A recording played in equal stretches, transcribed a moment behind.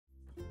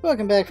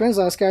Welcome back, friends.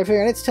 Last Scarf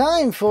here, and it's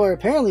time for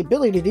apparently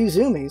Billy to do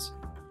zoomies.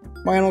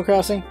 More Animal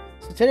Crossing.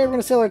 So today we're going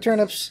to sell our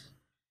turnips,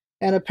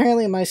 and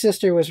apparently my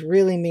sister was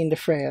really mean to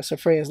Freya, so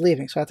Freya's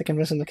leaving, so I have to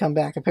convince him to come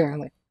back,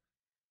 apparently.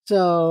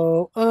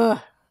 So, found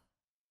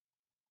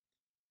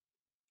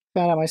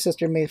out my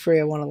sister made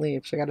Freya want to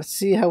leave, so I got to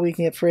see how we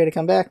can get Freya to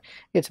come back.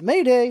 It's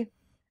May Day!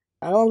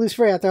 I don't want to lose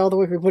Freya after all the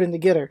work we put in to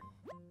get her.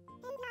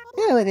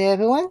 Hello there,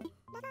 everyone.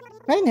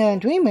 Right now in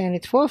Dreamland,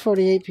 it's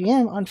 4:48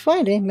 p.m. on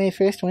Friday, May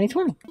 1st,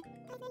 2020.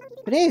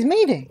 Today is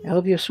May Day. I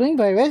hope you'll swing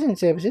by Resident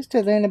Services to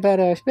learn about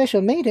our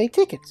special May Day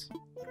tickets.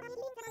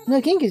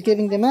 Nook Inc. is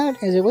giving them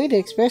out as a way to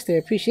express their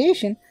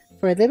appreciation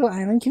for our little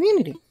island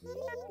community.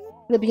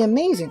 It'll be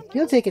amazing.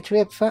 You'll take a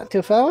trip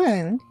to Flower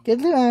Island, get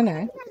the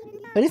honor,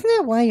 but isn't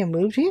that why you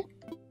moved here?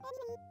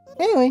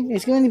 Anyway,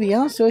 it's going to be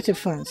all sorts of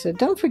fun, so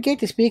don't forget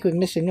to speak with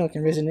Mr. Nook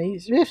and Resident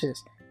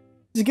Services.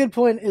 It's a good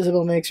point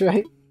Isabel makes,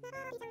 right?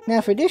 Now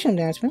for additional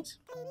announcements.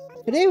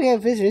 Today we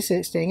have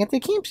visitors staying at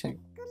the campsite.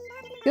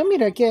 You'll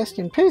meet our guests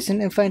in person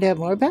and find out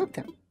more about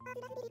them.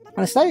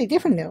 On a slightly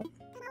different note,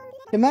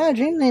 tomorrow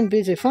Dreamland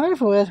bids a final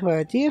farewell to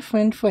our dear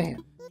friend Freya.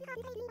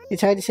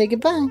 It's hard to say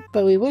goodbye,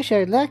 but we wish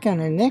her luck on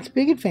her next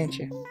big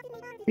adventure.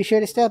 Be sure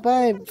to stop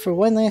by for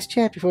one last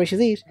chat before she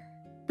leaves.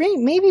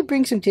 Maybe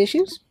bring some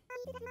tissues?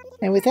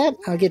 And with that,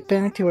 I'll get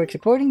back to work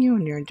supporting you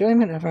in your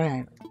enjoyment of our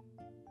island.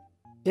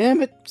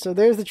 Damn it, so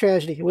there's the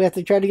tragedy. We have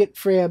to try to get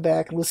Freya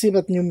back. We'll see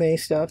about the new May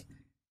stuff.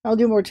 I'll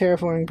do more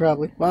terraforming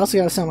probably. Well, I also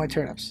gotta sell my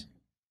turnips.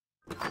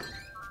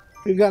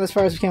 We've gotten as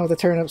far as we can with the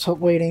turnips,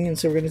 waiting, and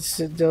so we're going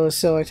to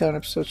sell our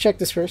turnips. So check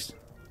this first.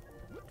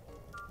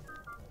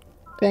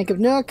 Bank of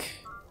Nook.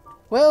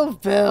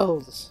 12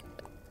 bells.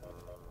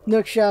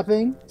 Nook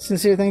shopping.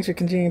 Sincere thanks for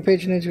continuing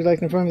patronage. We'd like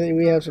to inform you that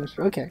we have some...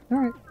 Okay,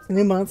 alright. It's a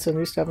new month, so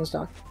new stuff in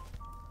stock.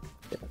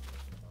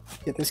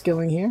 Get this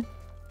going here.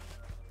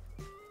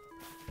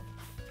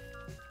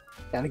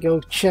 Gotta go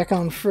check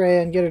on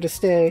Freya and get her to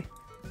stay.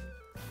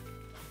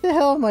 The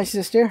hell, my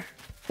sister?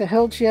 The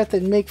hell did she have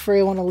to make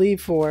Freya want to leave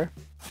for?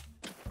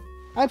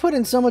 I put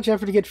in so much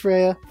effort to get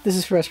Freya. This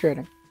is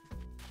frustrating.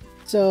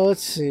 So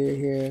let's see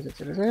here.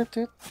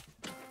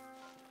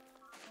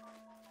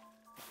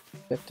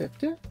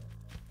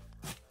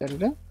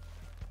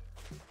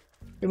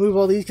 Remove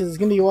all these because it's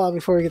gonna be a while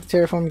before we get the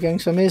terraforming going.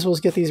 So I may as well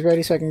get these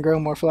ready so I can grow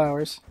more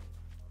flowers.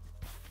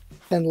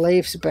 Then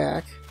Leif's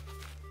back.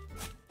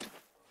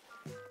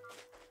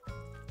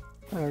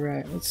 All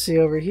right, let's see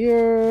over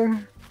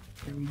here.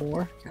 And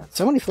more. God,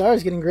 so many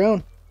flowers getting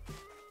grown.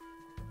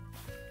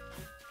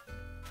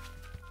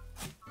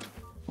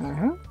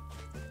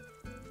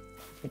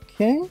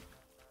 Okay.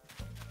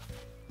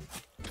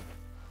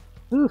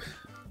 Oof.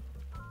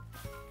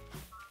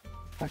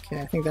 Okay,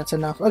 I think that's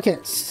enough. Okay,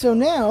 so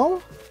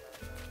now...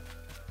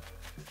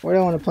 Where do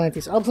I want to plant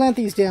these? I'll plant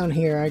these down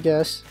here, I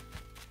guess.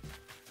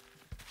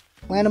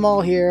 Plant them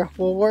all here.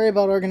 We'll worry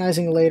about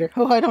organizing later.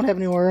 Oh, I don't have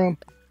any more room.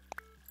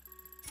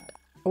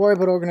 I'll worry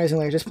about organizing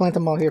later. Just plant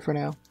them all here for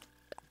now.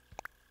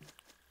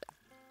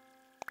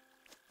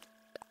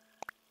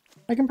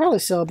 I can probably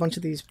sell a bunch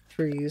of these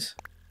trees.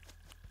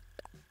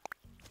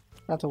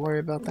 Not to worry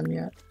about them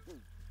yet.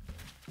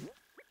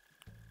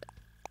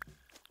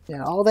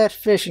 Yeah, all that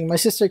fishing. My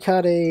sister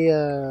caught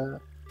a,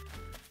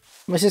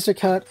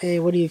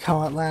 what do you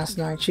call it, last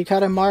night? She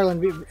caught a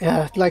marlin,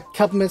 like a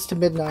couple minutes to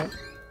midnight.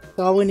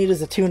 So all we need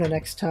is a tuna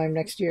next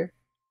year.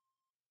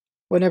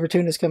 Whenever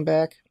tunas come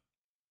back.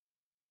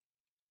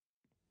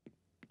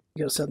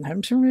 Go to Southern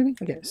Hemisphere, maybe?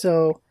 Okay,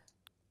 so...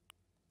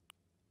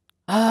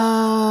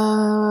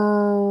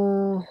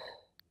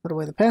 put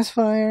away the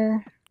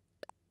pacifier.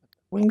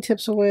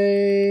 Wingtips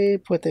away.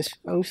 Put this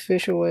oath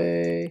fish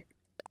away.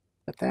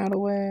 Put that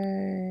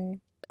away.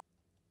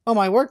 Oh,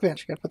 my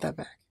workbench. Gotta put that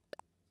back.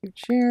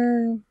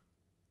 Chair.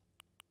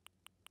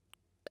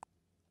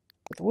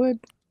 Put the wood.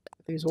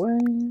 Put these away.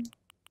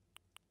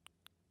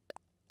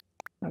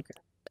 Okay.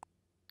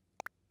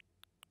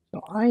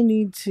 So I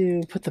need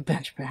to put the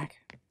bench back.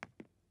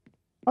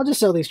 I'll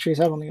just sell these trees.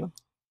 I don't need them.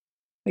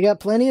 We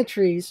got plenty of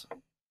trees.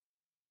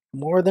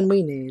 More than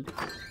we need.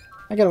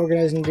 I got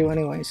organizing to do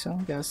anyway, so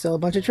I gotta sell a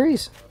bunch of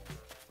trees.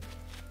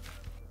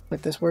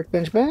 Put this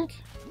workbench back.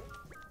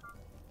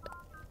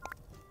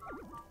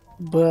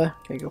 But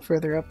okay, go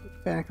further up,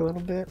 back a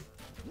little bit.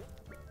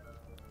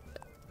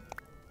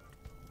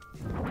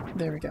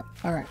 There we go.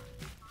 Alright.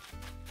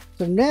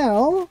 So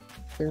now,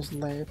 there's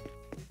Leif.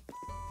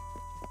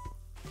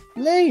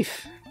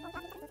 Leif!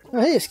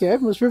 Oh, hey,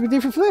 Scarf. Most perfect day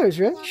for flowers,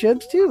 right?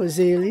 Shrubs too,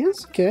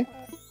 azaleas. Okay.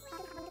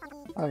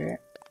 Okay.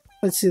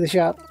 Let's see the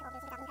shop.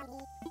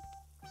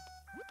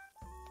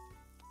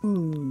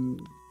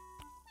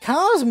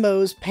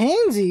 Cosmos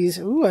pansies.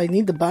 Ooh, I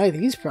need to buy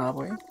these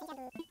probably.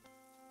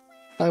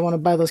 I want to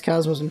buy those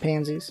cosmos and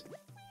pansies.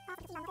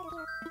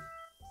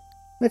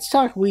 Let's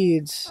talk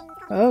weeds.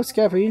 Oh,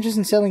 Scarf, are you interested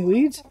in selling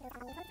weeds?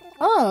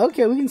 Oh,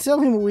 okay, we can sell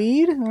him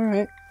weed.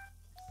 Alright.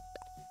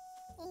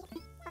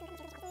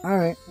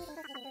 Alright.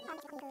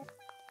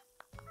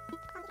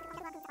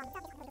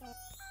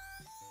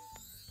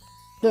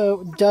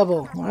 So,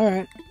 double.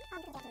 Alright.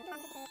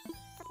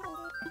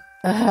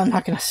 I'm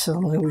not gonna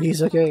sell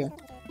Louise, okay.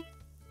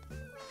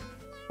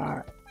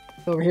 Alright.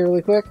 Over here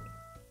really quick.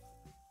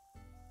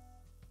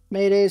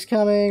 Mayday's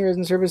coming,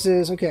 resident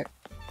services, okay.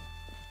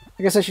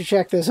 I guess I should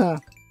check this, huh?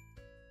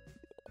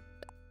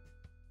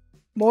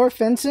 More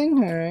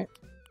fencing? Alright.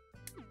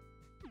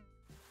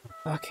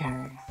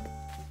 Okay.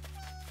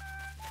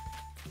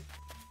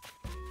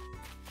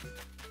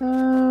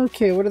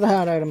 Okay, what are the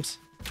hot items?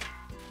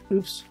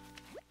 Oops.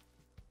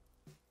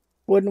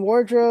 Wooden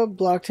wardrobe,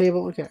 block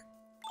table, okay.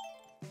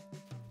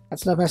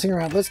 That's not messing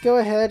around. Let's go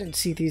ahead and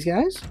see these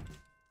guys.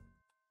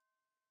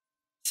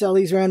 Sell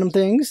these random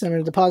things. I'm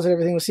going to deposit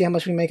everything. We'll see how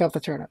much we make off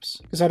the turnips.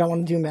 Because I don't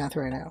want to do math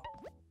right now.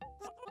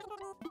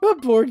 A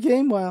board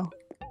game? Wow.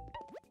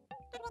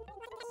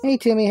 Hey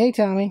Timmy, hey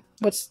Tommy.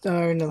 What's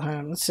another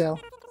item? Let's sell.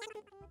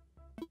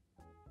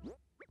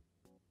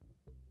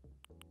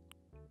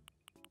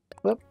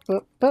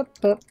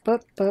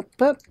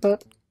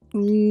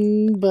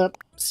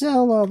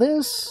 Sell all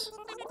this.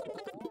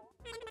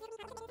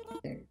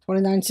 Okay,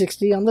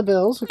 $29.60 on the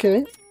bills.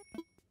 Okay.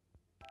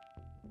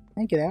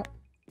 Thank you out.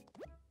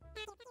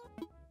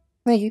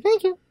 Thank you,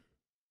 thank you.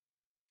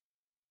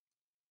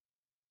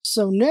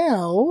 So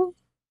now,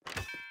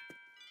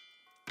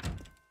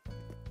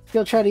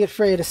 go try to get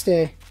Freya to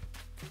stay.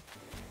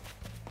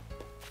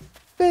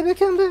 Baby,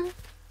 come back.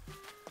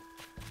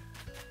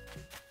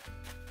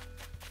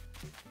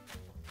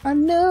 I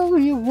know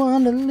you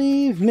want to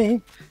leave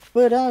me,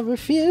 but I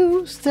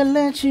refuse to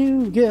let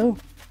you go.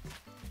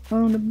 I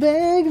want to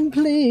beg and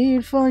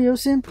plead for your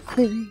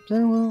sympathy.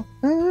 Don't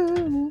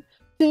want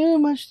too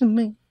much to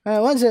me.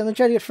 Alright, one second. Let me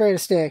try to get Freya to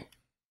stay.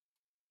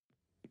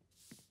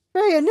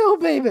 Freya, no,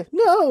 baby,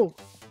 no!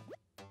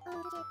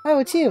 Oh,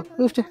 it's you.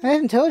 I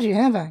haven't told you,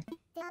 have I?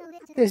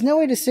 There's no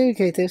way to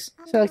sugarcoat this,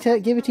 so I'll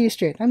give it to you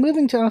straight. I'm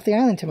moving off the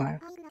island tomorrow.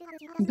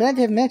 I'm glad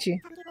to have met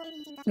you,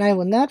 and I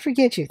will not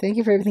forget you. Thank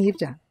you for everything you've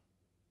done.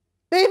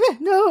 Baby,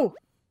 no!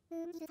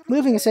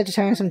 Moving is such a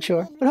tiresome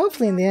chore, but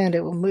hopefully in the end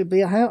it will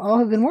all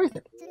have been worth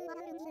it.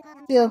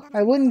 Still,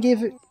 I wouldn't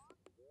give it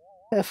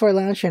for a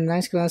lounge and a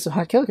nice glass of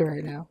hot cocoa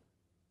right now.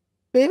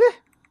 Baby?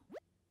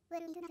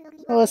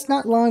 Well, it's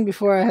not long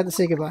before I had to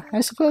say goodbye.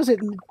 I suppose it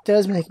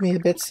does make me a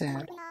bit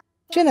sad.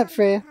 Chin up,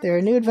 Freya. There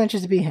are new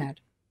adventures to be had.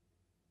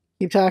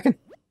 Keep talking.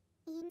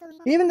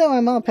 Even though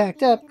I'm all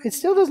packed up, it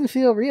still doesn't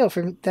feel real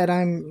that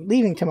I'm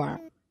leaving tomorrow.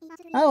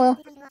 Oh well.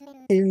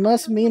 It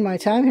must mean my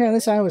time here on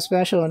this island was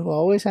special and will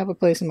always have a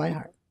place in my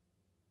heart.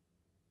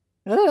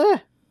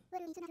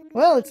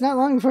 Well, it's not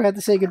long before I have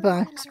to say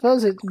goodbye. I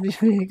suppose it...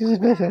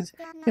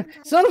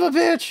 Son of a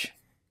bitch!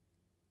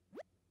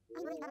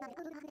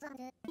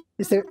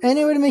 Is there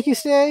any way to make you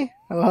stay?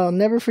 Oh, I'll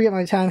never forget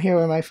my time here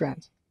with my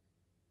friends.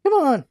 Come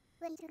on!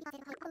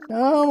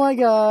 Oh my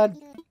god!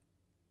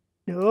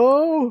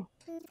 No!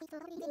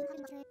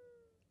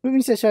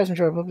 Moving to stars and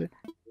trouble.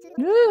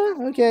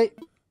 Okay.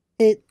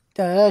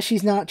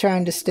 She's not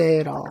trying to stay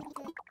at all.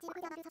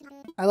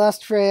 I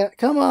lost Freya.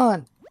 Come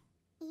on!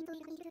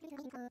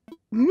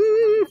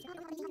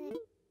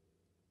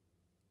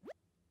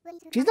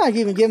 She's not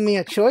even giving me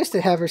a choice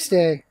to have her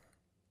stay.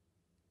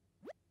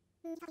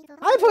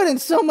 I put in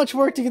so much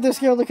work to get this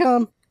girl to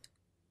come.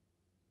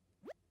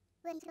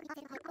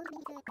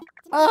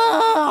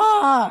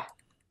 Ah!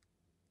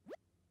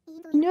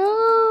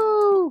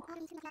 No!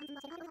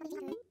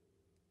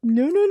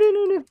 No, no, no,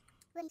 no, no.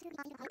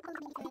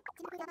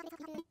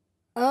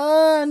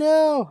 Ah,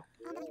 no!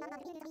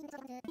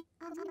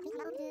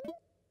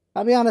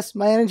 I'll be honest,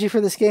 my energy for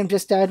this game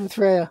just died with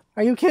Freya.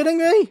 Are you kidding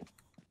me?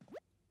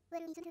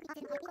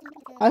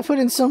 I put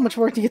in so much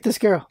work to get this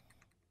girl.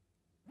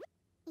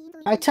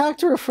 I talked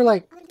to her for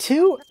like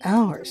 2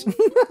 hours.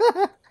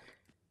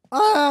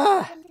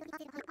 Ah!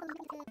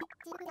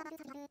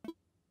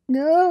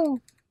 No!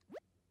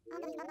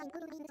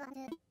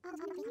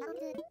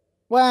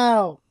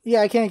 Wow.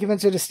 Yeah, I can't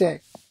convince her to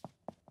stay.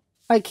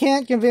 I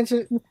can't convince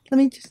her. Let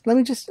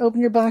me just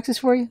open your boxes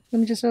for you. Let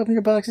me just open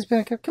your boxes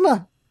back up. Come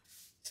on.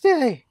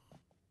 Stay.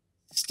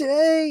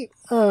 Stay.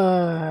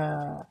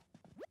 Ah,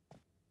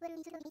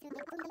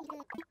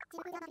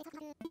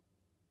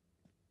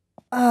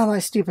 my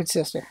stupid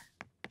sister.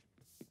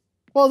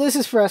 Well, this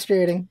is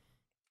frustrating.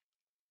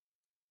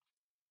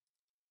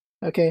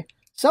 Okay.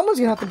 Someone's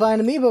gonna have to buy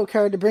an amiibo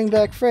card to bring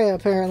back Freya,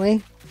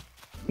 apparently.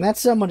 And that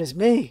someone is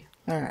me.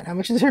 Alright, how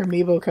much is her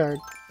amiibo card?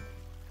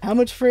 How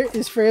much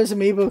is Freya's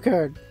amiibo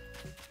card?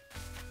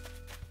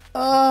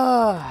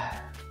 I'm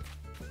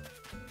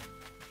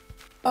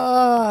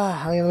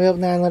gonna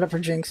open that and let up for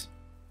Jinx.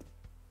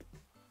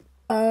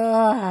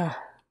 How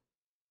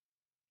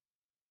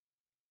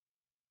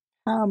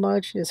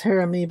much is her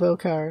amiibo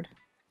card?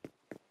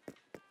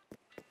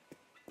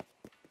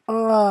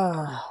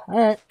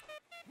 Alright.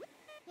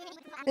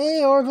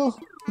 Hey, Orville.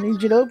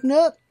 Need you to open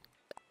up?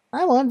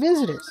 I want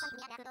visitors.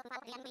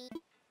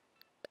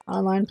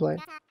 Online play.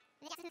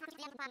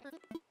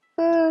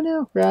 Oh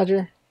no,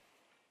 Roger.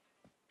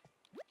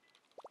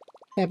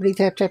 Tappity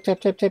tap tap tap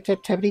tap tap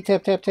tap tappity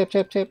tap tap tap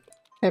tap tap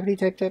tappity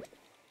tap tap.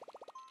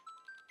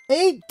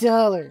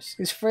 $8.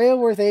 Is Freya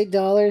worth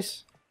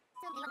 $8?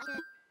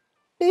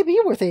 Baby,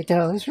 you're worth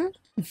 $8, right?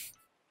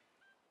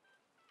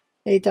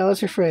 $8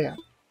 for Freya.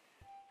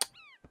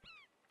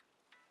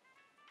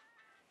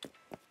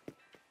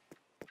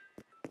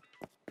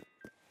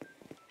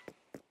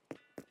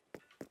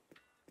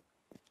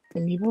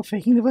 Amiibo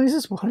faking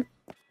devices? What?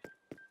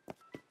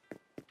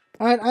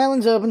 Alright,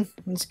 island's open.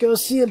 Let's go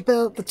see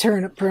about the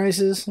turnip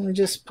prices. Let me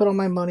just put all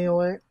my money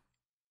away.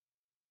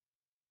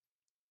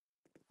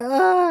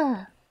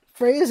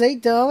 Freya's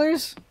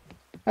 $8?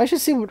 I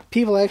should see what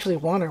people actually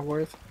want her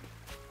worth.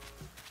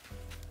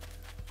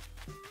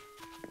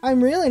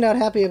 I'm really not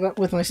happy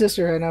with my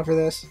sister right now for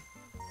this.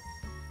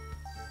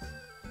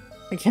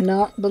 I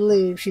cannot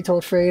believe she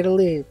told Freya to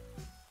leave.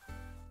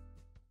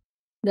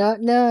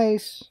 Not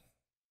nice.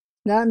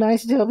 Not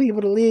nice to tell people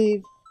to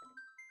leave.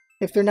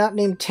 If they're not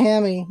named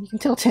Tammy, you can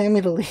tell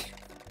Tammy to leave.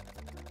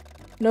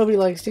 Nobody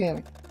likes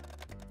Tammy.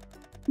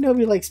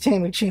 Nobody likes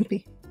Tammy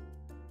Chimpy.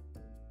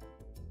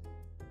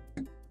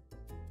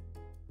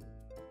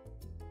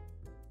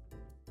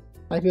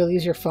 Might be able to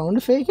use your phone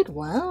to fake it?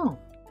 Wow.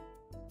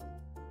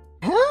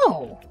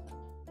 How?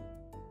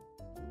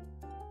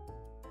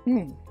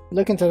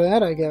 Look into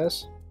that, I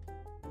guess.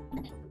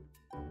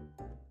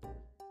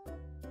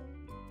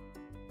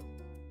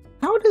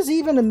 How does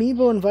even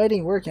Amiibo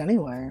inviting work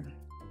anyway?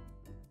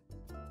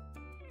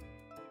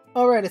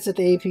 Alright, it's at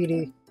the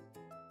APD.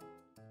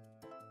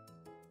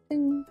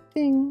 Ding,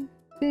 ding,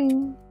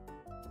 ding.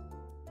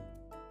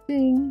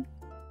 Ding,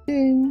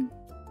 ding,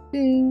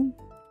 ding,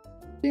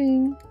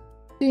 ding,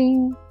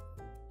 ding,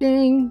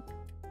 ding,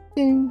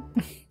 ding,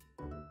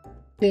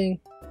 ding.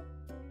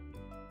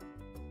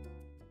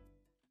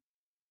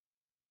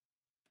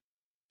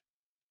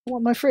 I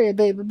want my Freya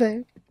baby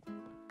back.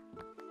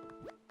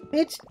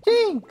 It's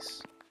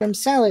Jinx from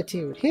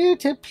Solitude, here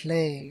to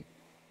play.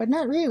 But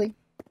not really.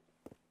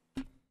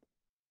 Let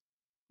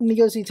me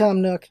go see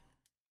Tom Nook.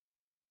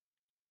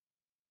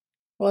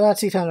 Well, not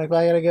see Tom Nook, but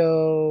I gotta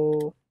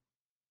go...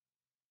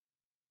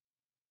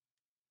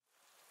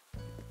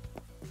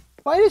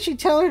 Why did she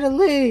tell her to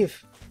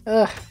leave?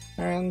 Ugh.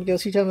 Alright, let me go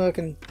see Tom Nook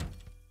and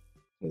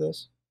do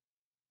this.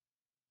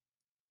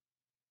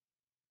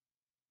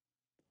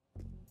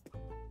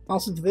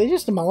 Also, did they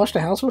just demolish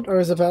the house, or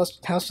is the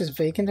house just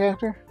vacant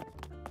after?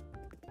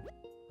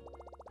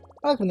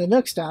 Welcome to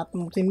Nook Stop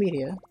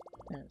Multimedia.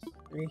 There's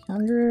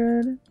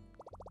 300.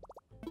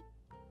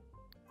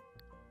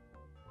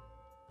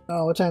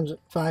 Oh, what time is it?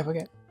 5,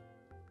 okay.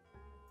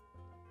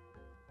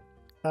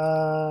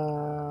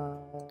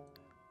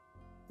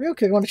 Real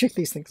quick, I want to check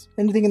these things.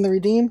 Anything in the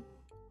redeem?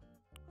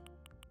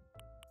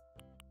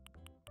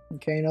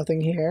 Okay,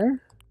 nothing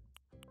here.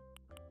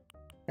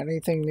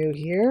 Anything new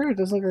here? It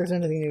doesn't look like there's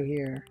anything new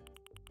here.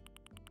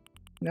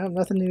 Nope,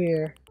 nothing new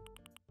here.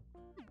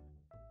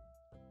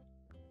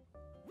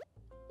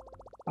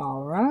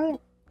 Alright.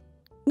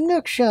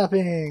 Nook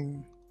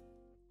shopping!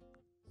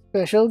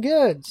 Special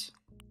goods!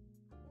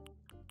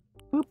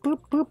 Boop,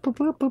 boop, boop, boop,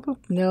 boop, boop, boop.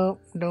 No,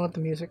 don't want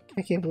the music.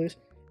 I can't believe.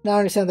 Now I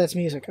understand that's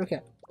music. Okay.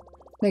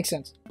 Makes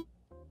sense.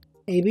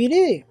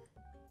 ABD.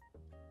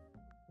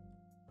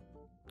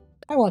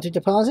 I want to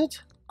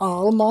deposit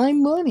all my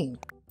money.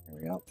 There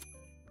we go.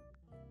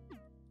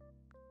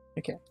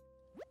 Okay.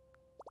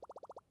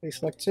 Please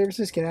select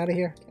services. Get out of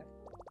here.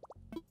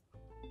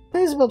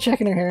 Okay. Isabel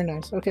checking her hair.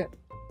 Nice. Okay.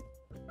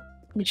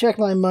 Let me check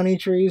my money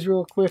trees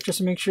real quick just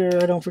to make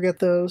sure I don't forget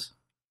those.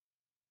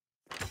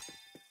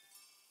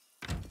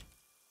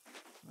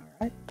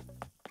 Alright.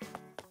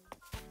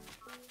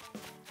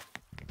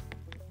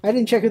 I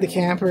didn't check who the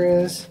camper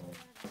is.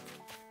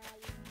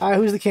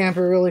 Who's the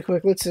camper really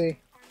quick? Let's see.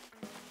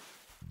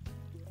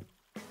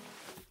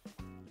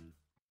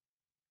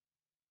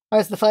 Oh,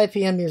 it's the 5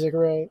 p.m. music,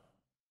 right?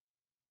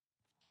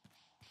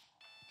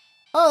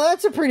 Oh,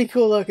 that's a pretty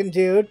cool looking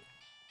dude.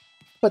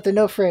 But they're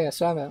no Freya,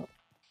 so I'm out.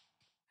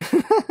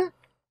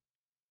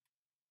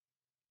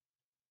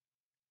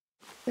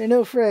 They're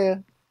no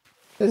Freya.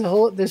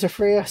 There's a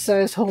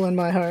Freya-sized hole in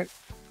my heart.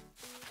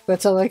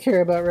 That's all I care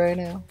about right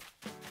now.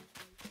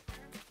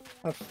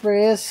 A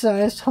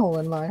Freya-sized hole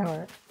in my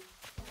heart.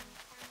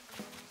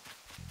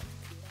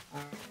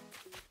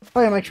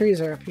 Oh yeah, my trees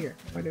are up here.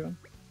 What am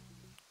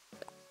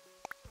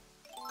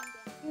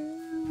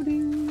I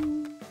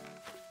doing?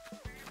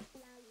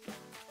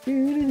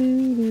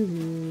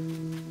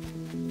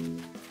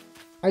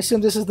 I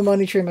assume this is the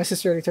money tree. My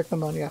sister already took the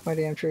money off my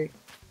damn tree.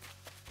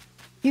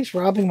 He's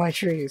robbing my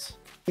trees.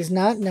 He's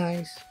not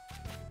nice.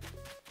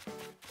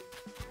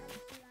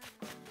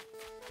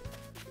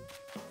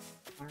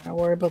 I'll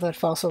worry about that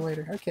fossil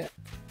later. Okay.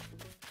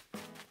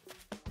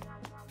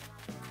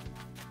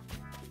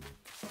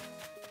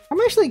 I'm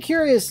actually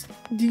curious,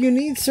 do you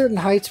need certain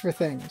heights for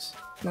things?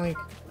 Like,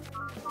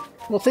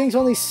 will things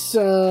only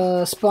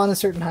spawn in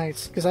certain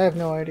heights? Because I have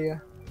no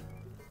idea.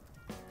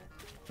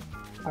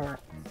 Alright.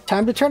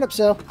 Time to turnip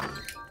sell.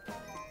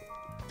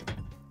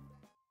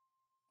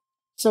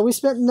 So we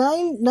spent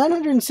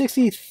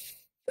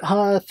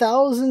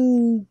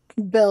 960,000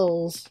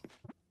 bells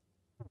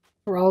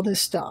for all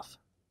this stuff.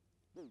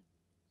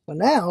 So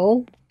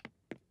now,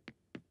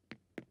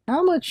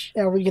 how much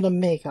are we going to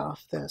make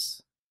off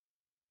this?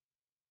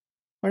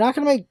 We're not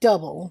going to make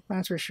double,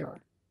 that's for sure.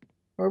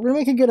 But we're going to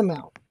make a good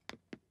amount.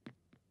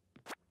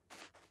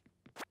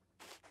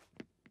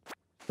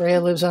 Freya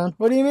lives on.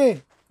 What do you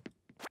mean?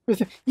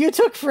 You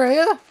took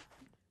Freya?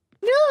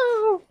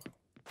 No!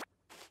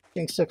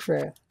 Jinx took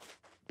Freya.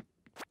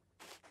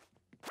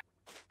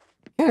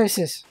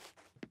 Curses.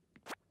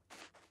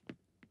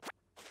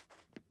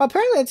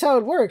 Apparently that's how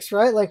it works,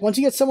 right? Like once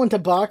you get someone to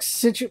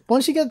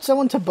once you get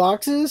someone to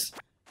boxes,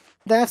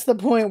 that's the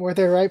point where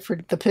they're ripe for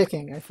the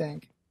picking, I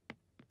think.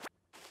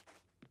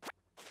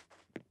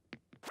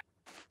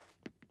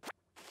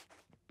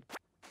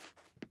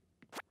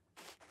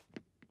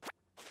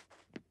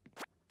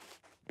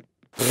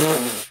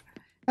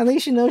 At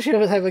least you know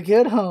she'll have a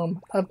good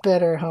home, a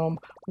better home.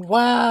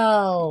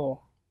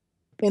 Wow!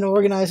 And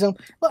organize them.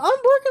 Well, I'm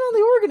working on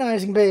the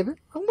organizing, baby.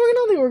 I'm working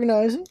on the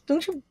organizing.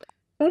 Don't you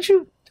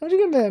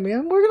get mad at me.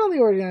 I'm working on the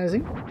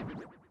organizing.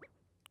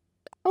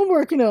 I'm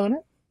working on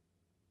it.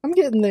 I'm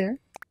getting there.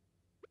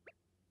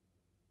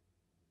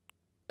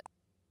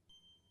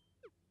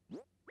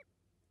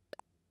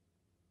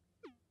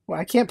 Well,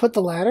 I can't put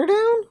the ladder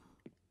down?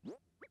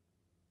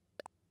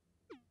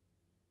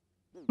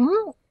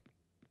 Huh?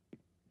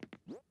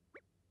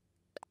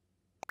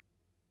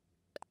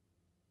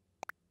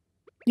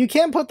 You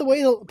can't put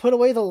away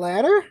the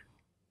ladder?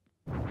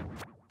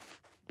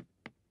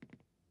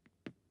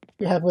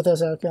 You have with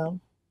us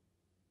outcome.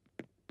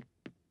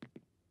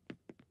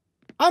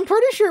 I'm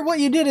pretty sure what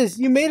you did is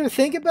you made her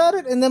think about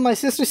it, and then my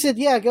sister said,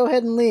 yeah, go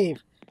ahead and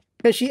leave.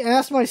 Because she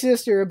asked my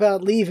sister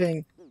about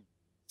leaving.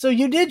 So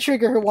you did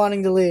trigger her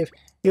wanting to leave.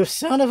 You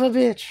son of a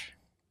bitch.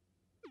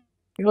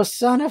 You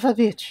son of a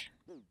bitch.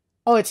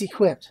 Oh, it's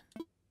equipped.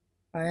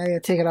 I gotta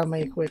take it off my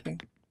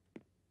equipping.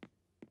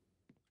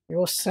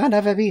 You son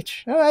of a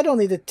bitch. Oh, I don't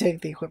need to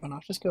take the equipment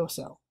off. Just go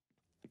sell.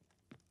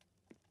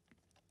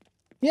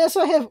 Yes,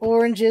 I have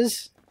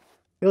oranges.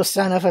 You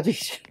son of a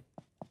bitch.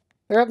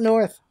 They're up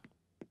north.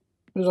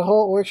 There's a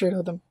whole orchard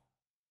of them.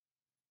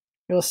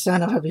 You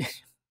son of a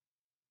bitch.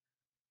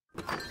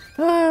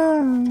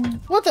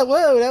 What the?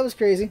 Whoa, that was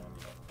crazy.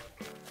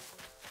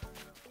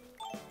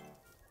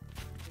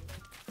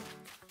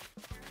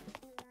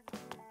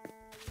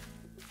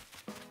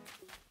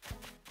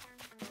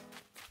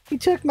 He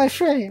took my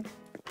frame.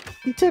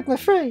 He took my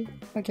frame.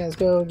 Okay, let's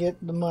go get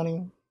the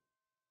money.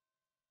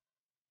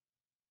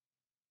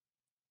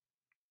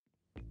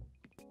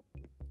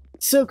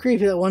 It's so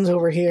creepy that one's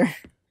over here.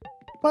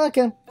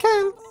 Welcome.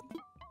 Come.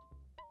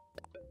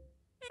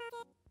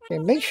 Okay,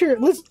 make sure.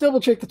 Let's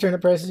double check the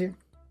turnip prices here.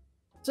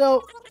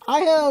 So,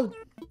 I have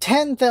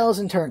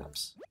 10,000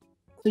 turnips.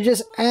 So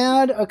just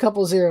add a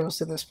couple zeros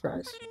to this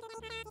price.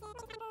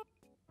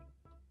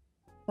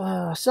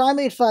 So I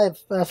made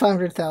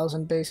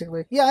 500,000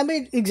 basically. Yeah, I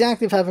made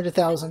exactly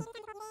 500,000.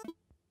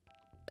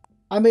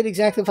 I made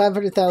exactly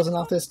 500,000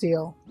 off this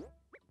deal.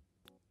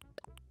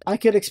 I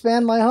could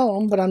expand my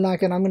home, but I'm not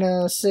gonna. I'm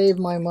gonna save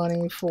my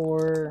money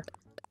for,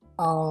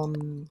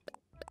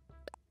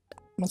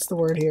 what's the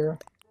word here?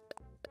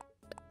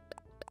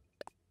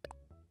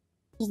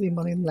 Just leave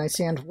money in my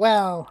sand.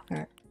 Wow!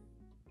 Alright.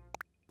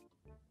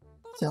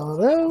 Sell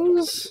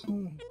those.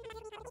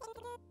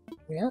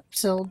 Yep,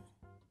 sold.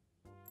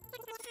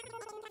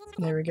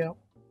 There we go.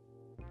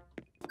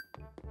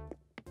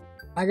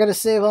 I gotta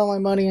save all my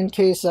money in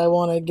case I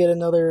want to get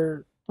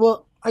another...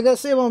 Well, I gotta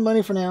save all my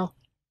money for now.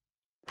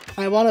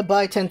 I want to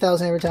buy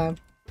 10,000 every time.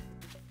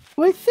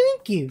 Why,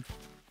 thank you!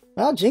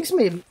 Well, Jinx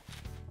made...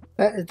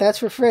 That's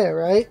for Freya,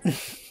 right?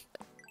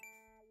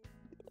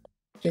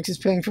 Jinx is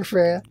paying for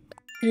Freya.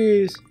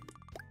 Jeez.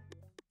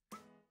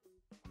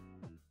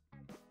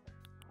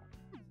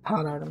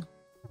 Hot item.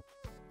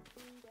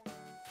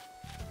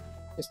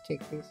 Just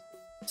take these.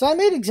 So I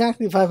made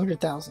exactly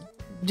 500,000.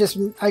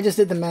 I just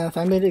did the math.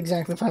 I made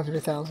exactly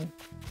 500,000.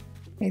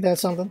 Ain't that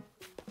something?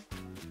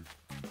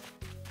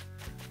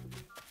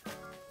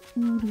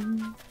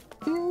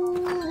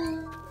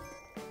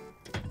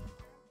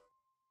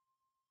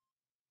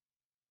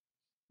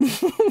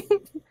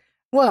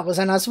 What, was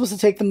I not supposed to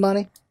take the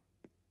money?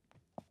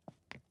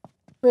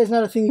 It's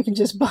not a thing you can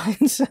just buy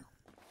and sell.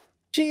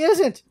 She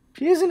isn't!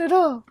 She isn't at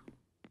all!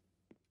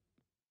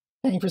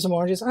 Paying for some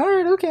oranges?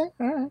 Alright, okay.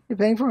 Alright, you're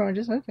paying for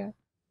oranges, okay.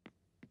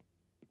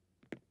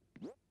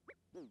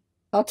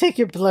 I'll take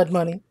your blood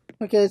money.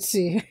 Okay, let's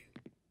see.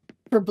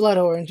 For blood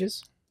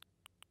oranges.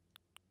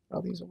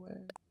 All these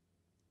away.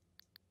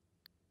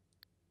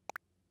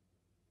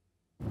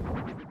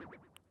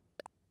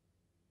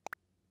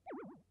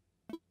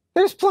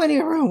 There's plenty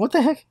of room. What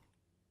the heck?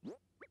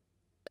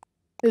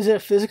 Is it a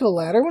physical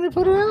ladder when you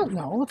put it out?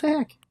 No, what the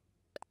heck?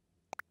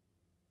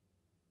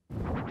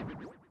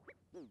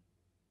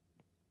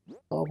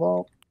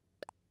 Ball.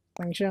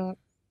 Slingshot.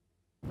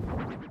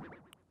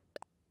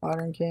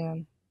 Watering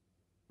can.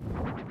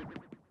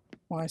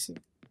 Oh, I see.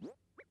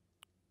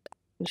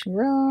 Fishing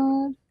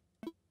rod.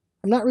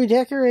 I'm not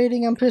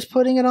redecorating, I'm just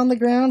putting it on the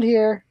ground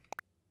here.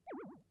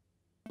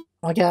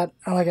 Oh my god,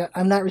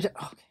 I'm not okay.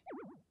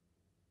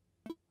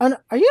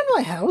 Are you in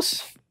my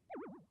house?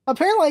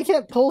 Apparently I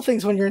can't pull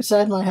things when you're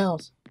inside my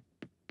house.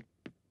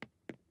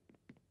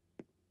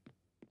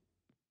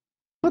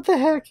 What the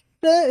heck?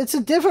 It's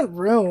a different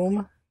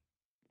room.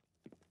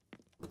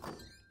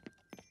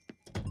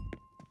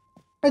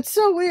 It's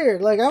so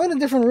weird. Like, I'm in a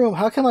different room.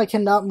 How come I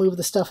cannot move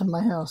the stuff in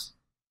my house?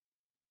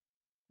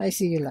 I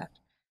see you left.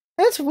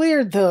 That's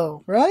weird,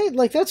 though, right?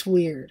 Like, that's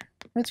weird.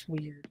 That's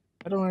weird.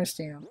 I don't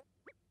understand.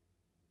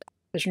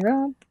 Fishing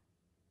rod?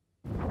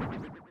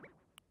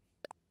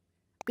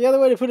 The other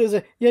way to put it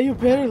is, yeah, you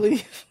better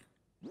leave.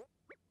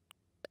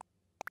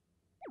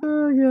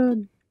 Oh,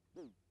 God.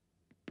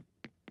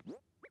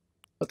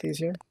 Put these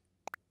here.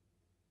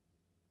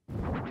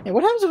 Yeah,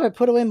 what happens if I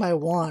put away my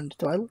wand?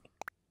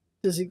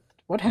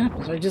 What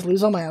happens? Do I just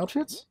lose all my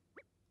outfits?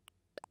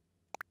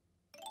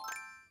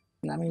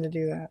 Not mean to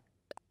do that.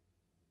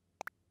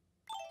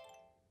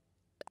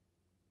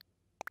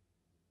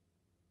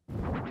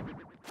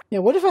 Yeah,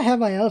 what if I have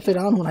my outfit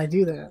on when I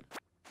do that?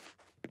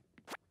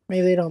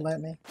 Maybe they don't let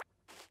me.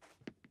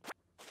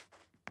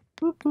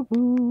 Boop, boop,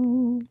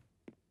 boop.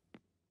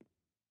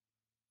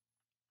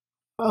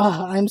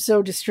 Oh, I'm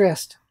so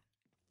distressed.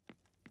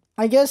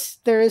 I guess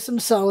there is some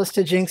solace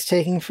to Jinx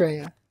taking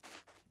Freya.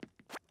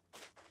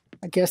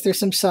 I guess there's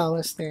some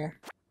solace there.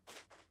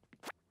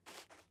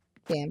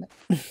 Damn it.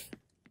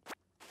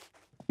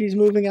 He's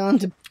moving on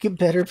to get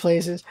better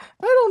places.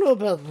 I don't know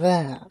about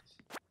that.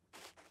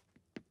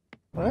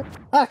 What?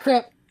 Ah,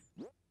 crap!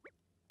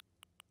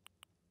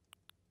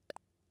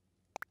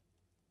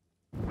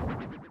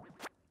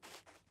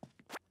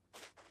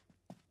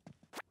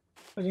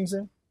 What did you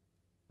say?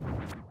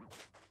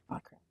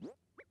 Ah, crap.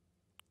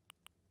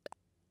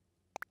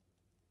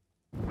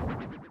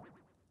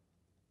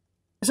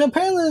 So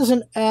apparently there's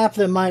an app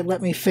that might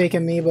let me fake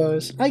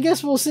amiibos. I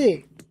guess we'll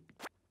see.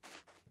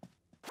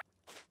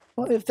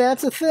 Well, if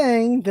that's a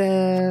thing,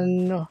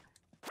 then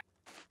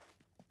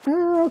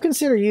I'll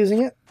consider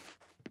using it.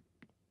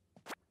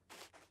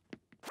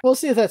 We'll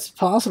see if that's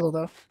possible,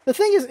 though. The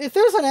thing is, if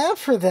there's an app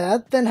for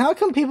that, then how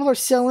come people are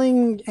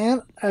selling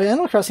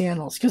Animal Crossing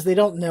animals? Because they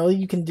don't know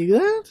you can do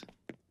that?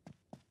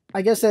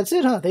 I guess that's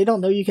it, huh? They don't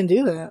know you can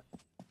do that.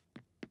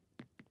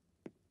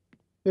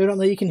 They don't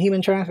know you can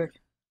human traffic.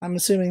 I'm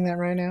assuming that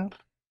right now.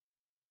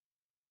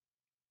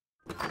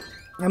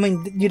 I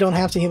mean, you don't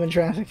have to human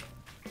traffic.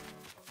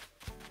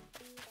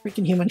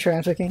 Freaking human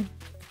trafficking.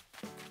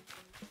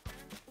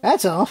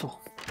 That's awful.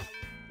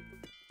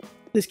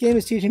 This game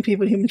is teaching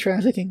people human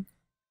trafficking.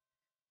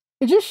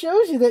 It just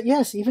shows you that,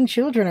 yes, even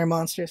children are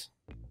monsters.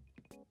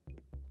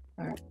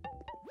 Alright.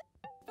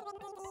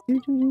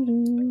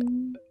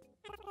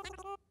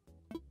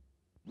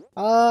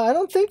 I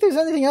don't think there's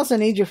anything else I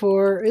need you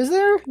for. Is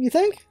there? You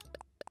think?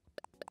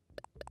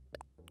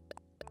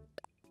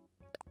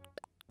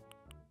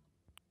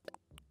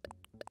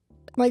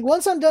 Like,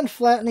 once I'm done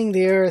flattening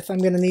the earth, I'm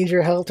gonna need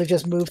your help to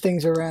just move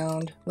things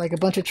around. Like a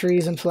bunch of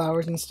trees and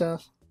flowers and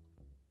stuff.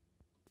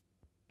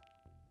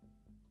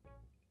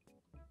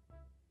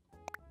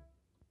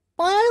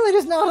 My island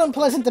is not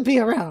unpleasant to be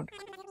around.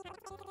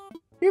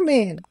 You're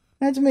mean.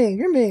 That's mean.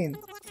 You're mean.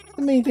 It's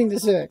a mean thing to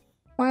say.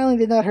 My island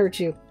did not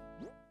hurt you.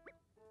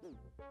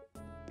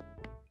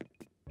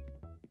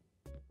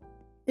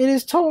 It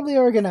is totally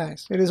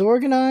organized. It is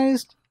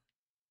organized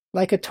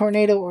like a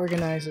tornado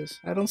organizes.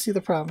 I don't see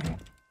the problem here.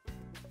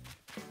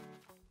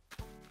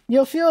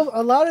 You'll feel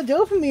a lot of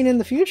dopamine in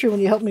the future when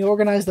you help me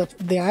organize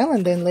the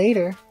island then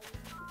later.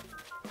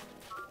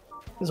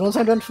 Because once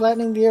I'm done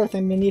flattening the earth,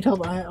 I'm going to need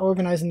help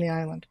organizing the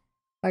island.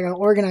 I gotta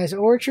organize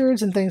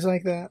orchards and things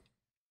like that.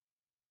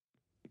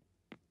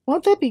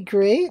 Won't that be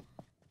great?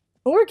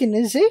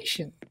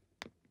 Organization.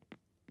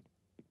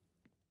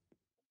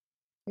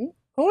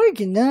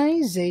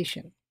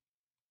 Organization.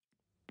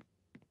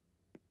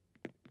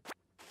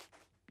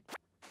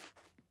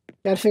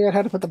 Gotta figure out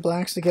how to put the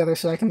blacks together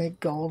so I can make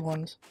gold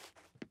ones.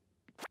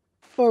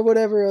 Or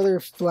whatever other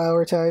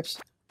flower types.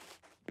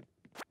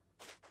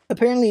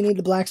 Apparently you need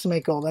the blacks to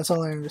make gold, that's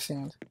all I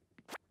understand.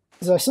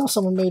 Because I saw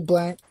someone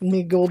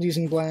made gold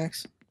using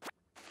blacks.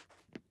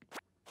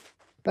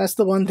 That's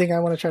the one thing I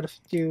want to try to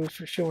do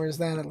for sure, is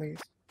that at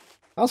least.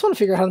 I also want to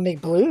figure out how to make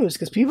blues,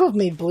 because people have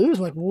made blues.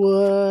 I'm like,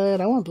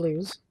 what? I want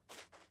blues.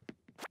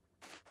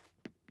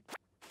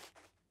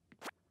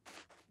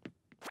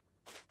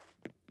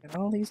 And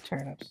all these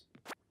turnips.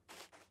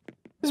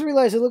 Just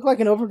realized it looked like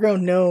an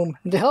overgrown gnome.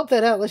 And to help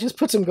that out, let's just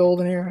put some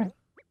gold in here.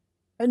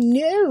 A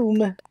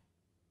gnome!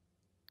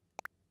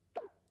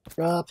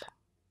 Drop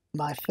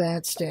my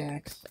fat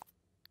stacks.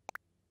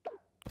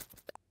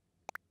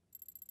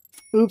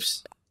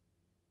 Oops.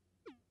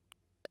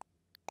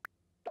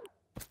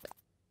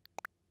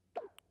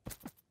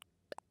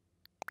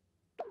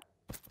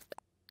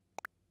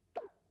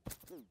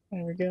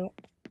 There we go.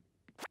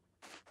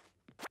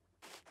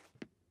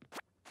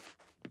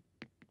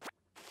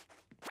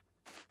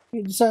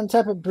 You decide the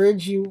type of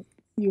bridge you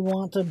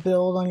want to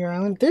build on your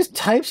island. There's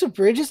types of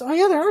bridges? Oh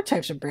yeah, there are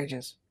types of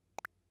bridges.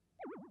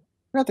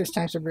 I forgot there's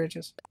types of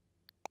bridges.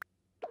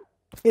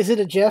 Is it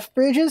a Jeff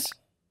Bridges?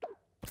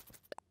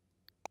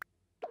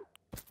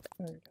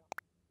 There we go.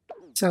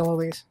 Sell all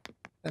these.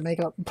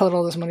 Put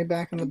all this money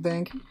back in the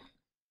bank.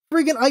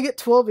 Friggin', I get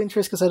 12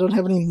 interest because I don't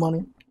have any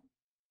money.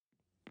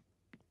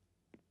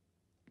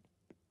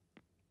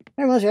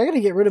 I gotta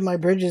get rid of my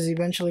bridges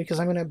eventually because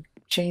I'm gonna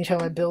change how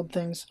I build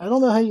things. I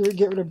don't know how you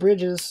get rid of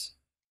bridges.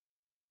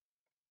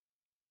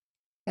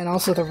 And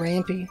also the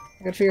rampy.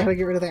 I gotta figure out how to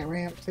get rid of that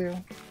ramp too.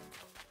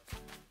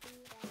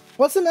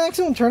 What's the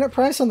maximum turnip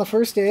price on the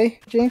first day,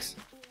 Jinx?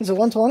 Is it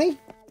 120?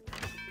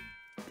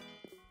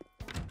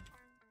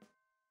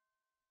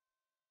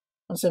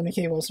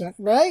 170k well spent.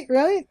 Right,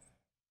 right?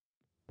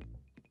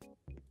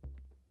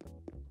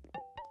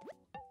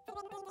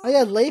 Oh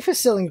yeah, Leif is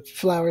selling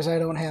flowers I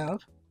don't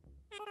have.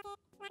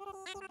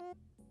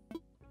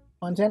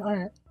 110?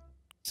 Alright.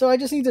 So I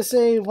just need to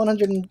say 1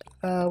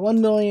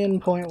 million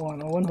point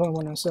one, or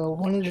 1.1, so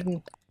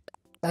 100,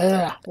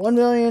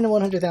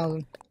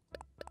 1,100,000.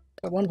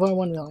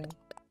 1.1 million.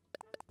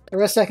 The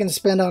rest I can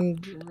spend on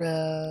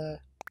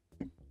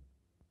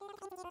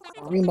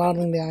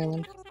remodeling the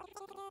island.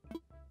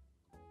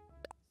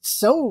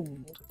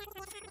 Sold!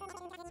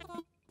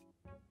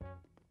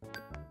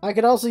 I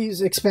could also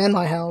expand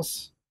my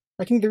house.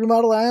 I can either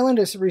remodel the island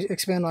or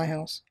expand my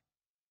house.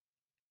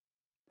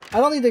 I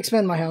don't need to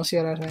expand my house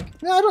yet, I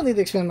think. No, I don't need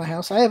to expand my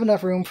house. I have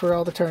enough room for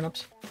all the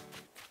turnips.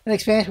 An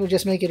expansion would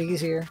just make it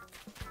easier.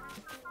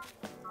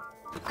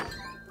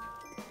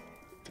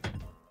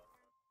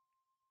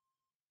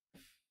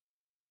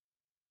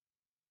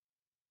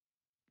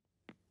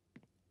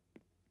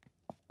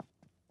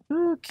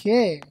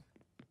 Okay.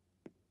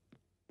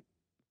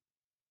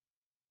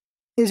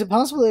 Is it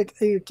possible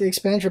to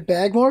expand your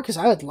bag more? Because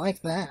I would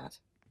like that.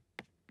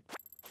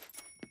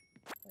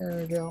 There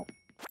we go.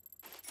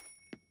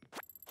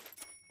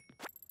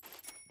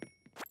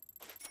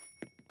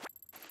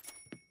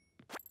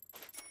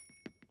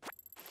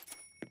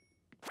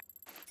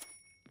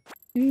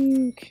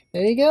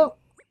 There you go.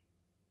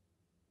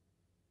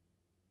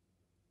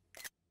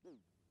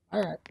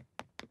 Alright.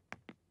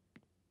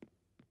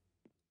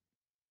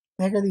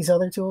 Heck are these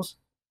other tools?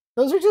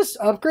 Those are just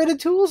upgraded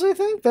tools, I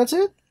think? That's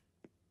it?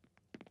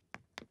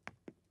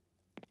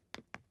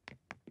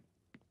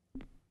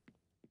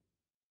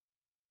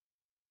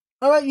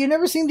 Alright, you've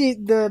never seen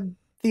the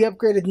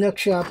upgraded Nook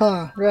shop,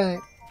 huh? Right.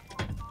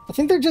 I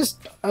think they're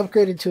just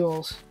upgraded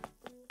tools.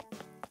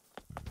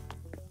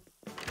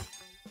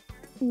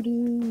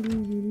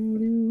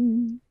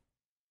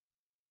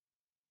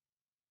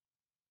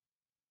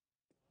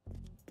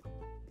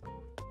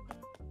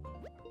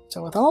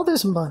 So with all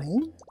this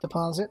money,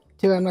 deposit,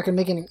 too, I'm not going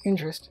to make any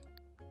interest.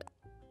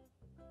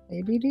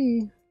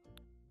 ABD.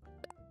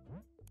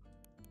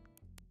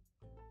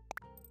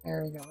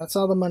 There we go. That's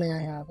all the money I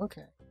have.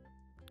 Okay.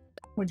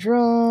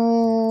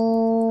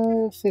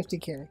 Withdraw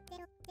 50k.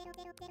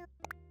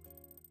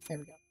 There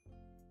we go.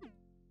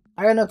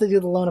 I got enough to do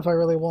the loan if I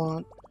really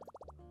want.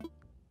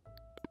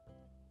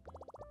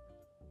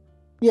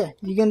 Yeah,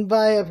 you can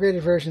buy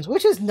upgraded versions,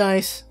 which is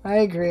nice. I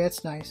agree,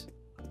 it's nice.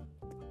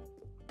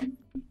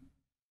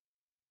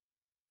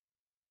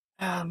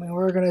 I'm gonna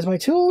organize my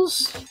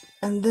tools,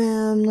 and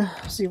then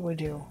see what we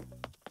do.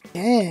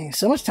 Dang,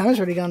 so much time has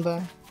already gone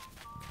by.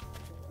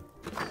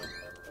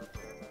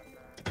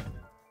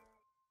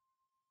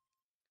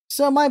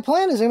 So my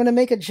plan is I'm gonna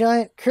make a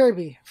giant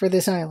Kirby for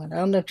this island. I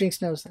don't know if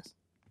Jinx knows this.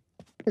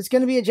 It's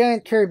gonna be a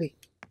giant Kirby.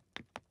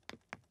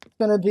 It's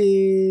gonna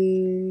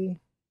be...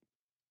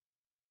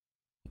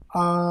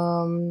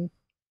 I'm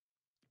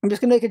just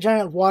gonna make a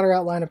giant water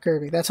outline of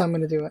Kirby. That's how I'm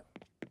gonna do it.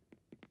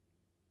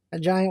 A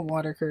giant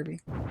water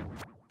Kirby. I'm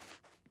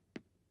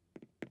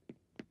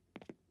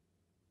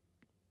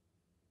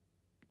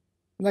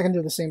not gonna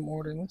do the same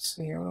order. Let's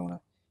see here.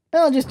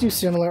 I'll just do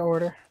similar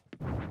order.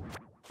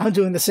 I'm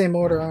doing the same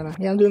order, aren't I?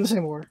 Yeah, I'm doing the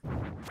same order.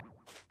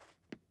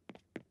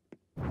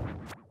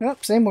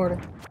 Yep, same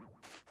order.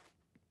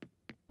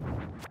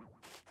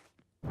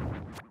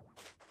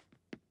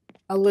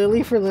 A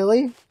lily for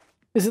Lily?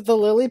 Is it the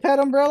lily pad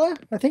umbrella?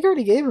 I think I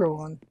already gave her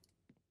one.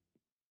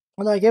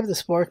 Oh no, I gave her the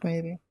spark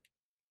maybe.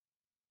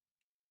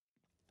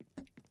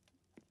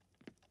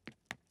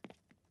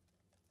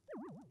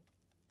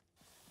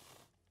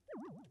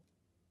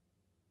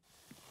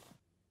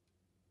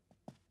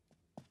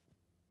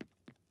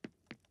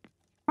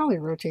 Probably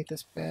rotate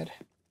this bed.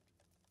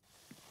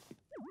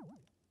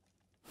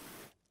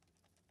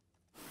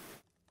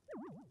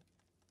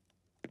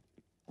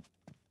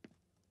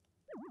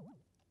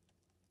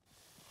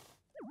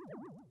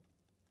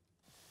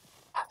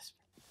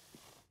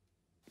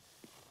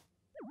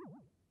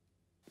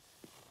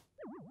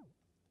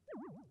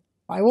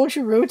 Why won't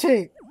you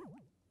rotate?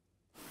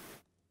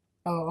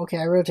 Oh, okay,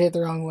 I rotate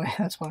the wrong way,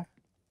 that's why.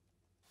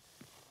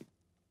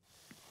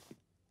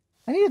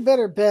 I need a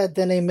better bed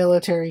than a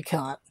military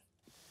cot.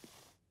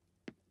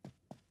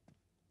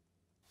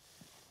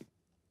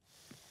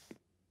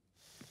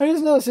 I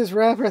just noticed this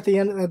wrapper at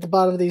the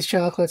bottom of these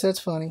chocolates, that's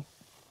funny.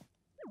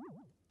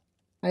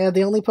 I have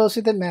the only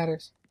post-it that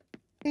matters.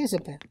 Here's a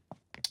bed.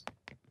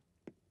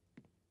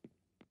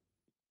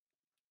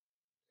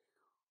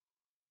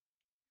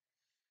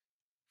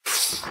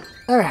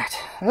 Alright,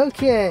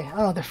 okay.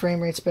 Oh, the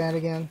frame rate's bad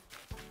again.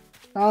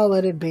 I'll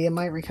let it be, it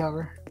might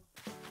recover.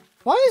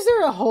 Why is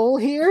there a hole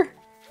here?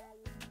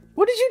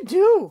 What did you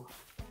do?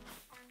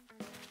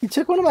 You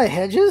took one of my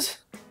hedges?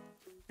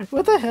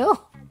 What the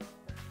hell?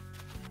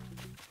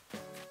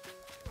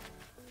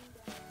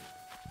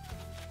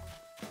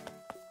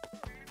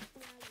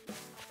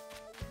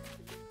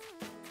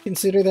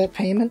 Consider that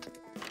payment?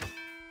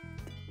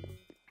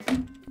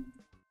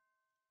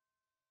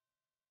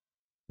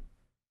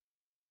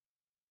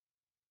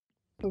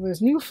 So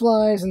there's new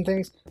flies and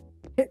things.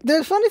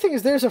 The funny thing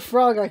is there's a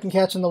frog I can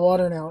catch in the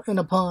water now, in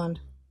a pond.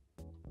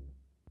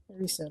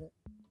 Reset it.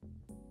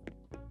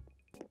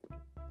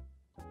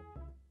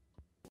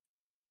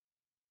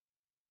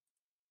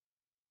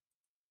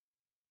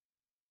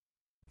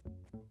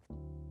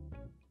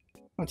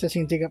 I'm just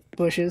gonna dig up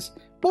bushes.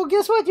 Well,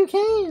 guess what? You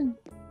can!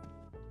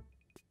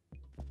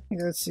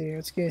 Let's see.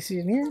 Let's get see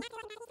in here.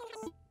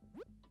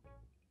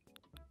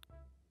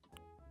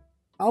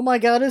 Oh my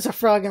god, it's a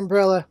frog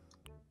umbrella.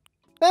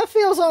 That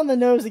feels on the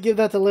nose to give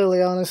that to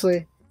Lily,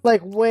 honestly.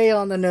 Like, way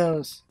on the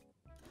nose.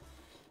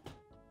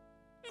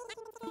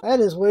 That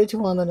is way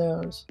too on the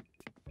nose.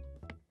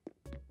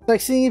 It's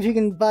like seeing if you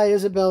can buy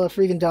Isabelle a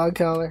freaking dog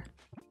collar.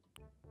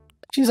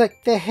 She's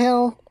like, the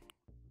hell?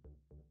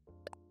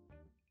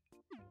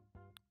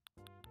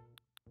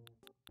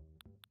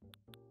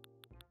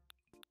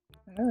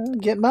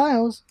 Get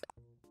Miles.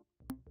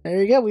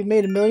 There you go, we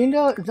made $1 million.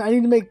 I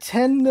need to make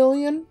 10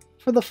 million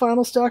for the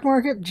final stock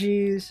market?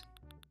 Jeez.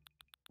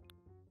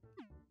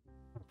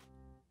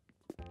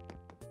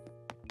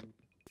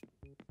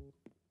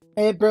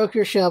 Hey, it broke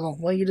your shovel.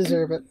 Well, you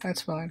deserve it.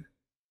 That's fine.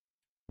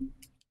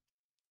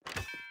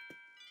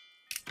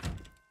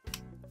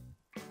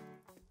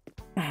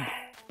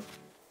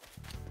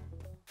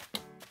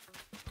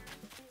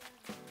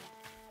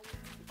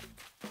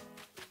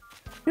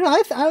 You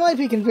know, I might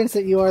be convinced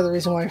that you are the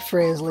reason why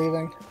Frey is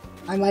leaving.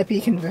 I might be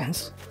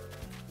convinced.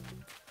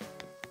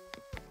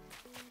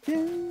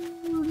 You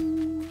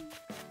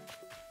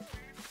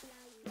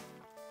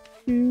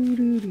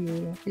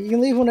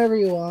can leave whenever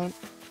you want.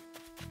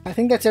 I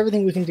think that's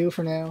everything we can do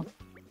for now.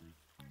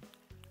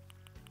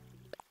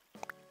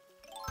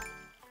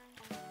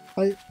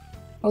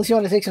 Unless you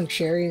want to take some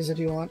cherries if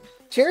you want.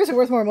 Cherries are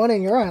worth more money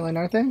in your island,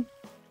 aren't they?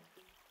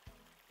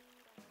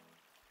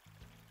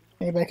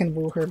 Maybe I can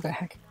woo her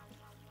back.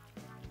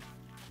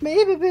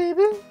 Maybe,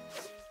 baby.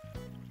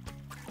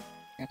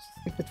 That's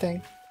a stupid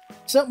thing.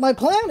 So my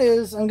plan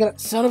is, I'm gonna...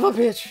 Son of a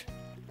bitch!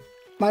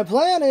 My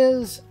plan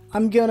is,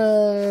 I'm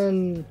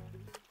gonna...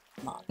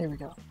 Come on, here we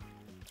go.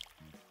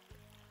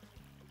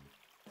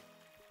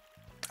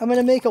 I'm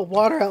gonna make a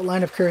water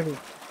outline of Kirby.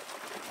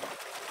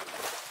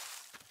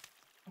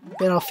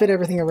 Then I'll fit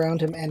everything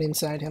around him and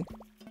inside him.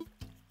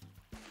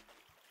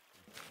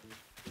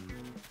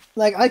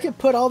 Like, I could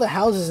put all the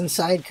houses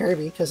inside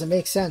Kirby, because it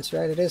makes sense,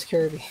 right? It is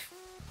Kirby.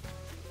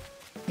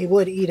 He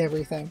would eat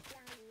everything.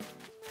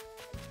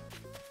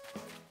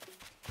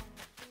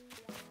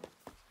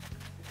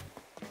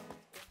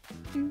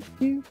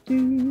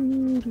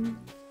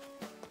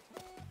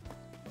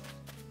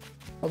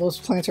 All those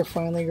plants are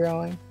finally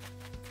growing.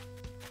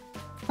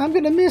 I'm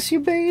gonna miss you,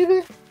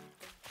 baby.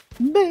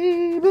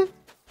 Baby.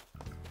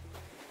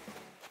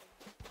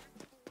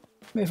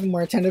 Make him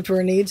more attentive to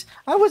her needs.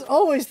 I was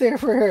always there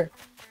for her.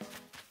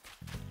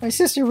 My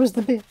sister was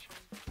the bitch.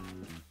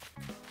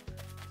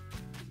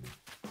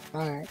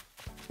 Alright.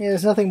 Yeah,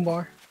 there's nothing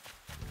more.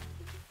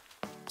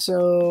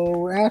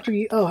 So, after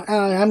you... Oh,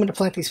 I'm gonna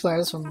plant these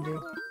flowers. That's what I'm gonna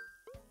do.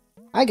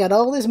 I got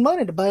all this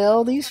money to buy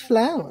all these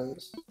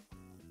flowers.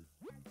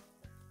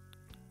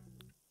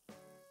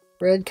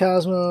 Red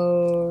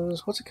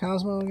Cosmos... What's a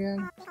Cosmo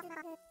again?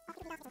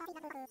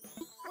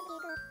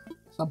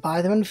 So I'll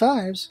buy them in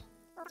 5s.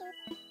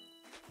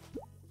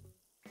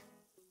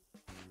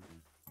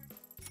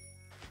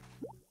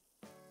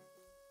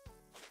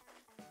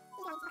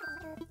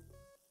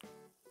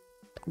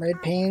 Red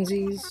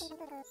pansies.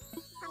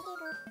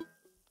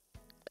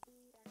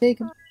 Take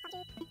them.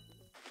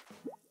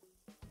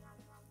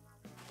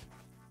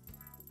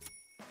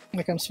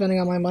 Like I'm spending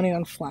all my money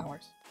on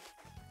flowers.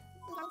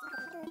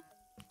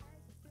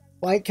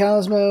 White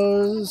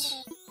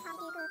Cosmos.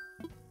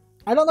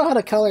 I don't know how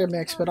to color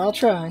mix, but I'll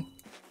try.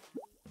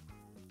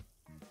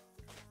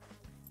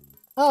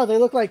 Oh, they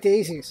look like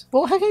daisies.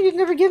 Well, how come you've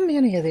never given me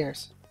any of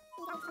theirs?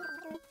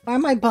 Why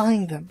am I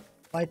buying them?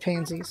 White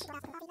pansies.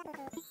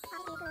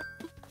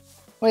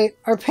 Wait,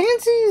 are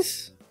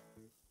pansies?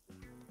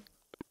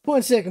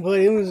 1 second,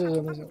 buddy.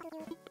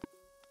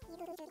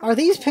 Are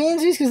these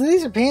pansies? Because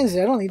these are pansies.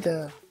 I don't need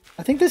to...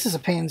 I think this is a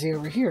pansy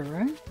over here,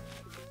 right?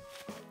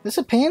 This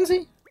a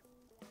pansy?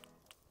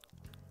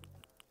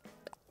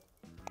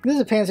 This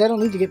is a pansy. I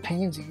don't need to get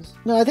pansies.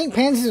 No, I think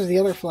pansies are the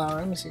other flower.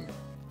 Let me see.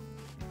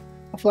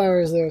 What flower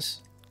is this?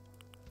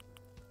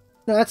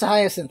 No, that's a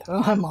hyacinth.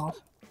 Oh, I'm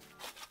off.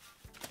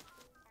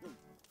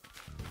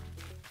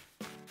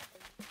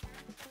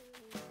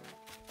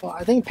 Well,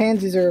 I think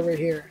pansies are over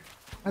here.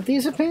 Are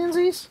these the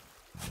pansies?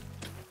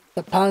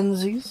 The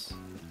pansies.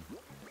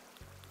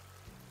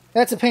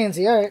 That's a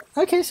pansy, alright.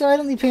 Okay, so I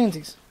don't need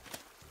pansies.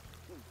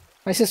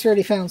 My sister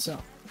already found some.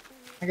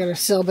 I gotta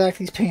sell back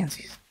these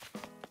pansies.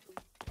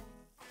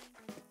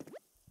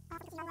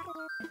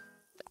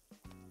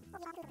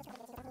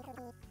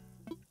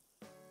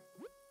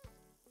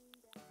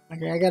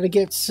 Okay, I gotta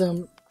get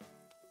some...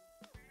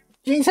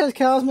 Jinx has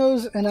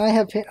Cosmos, and I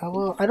have... Oh,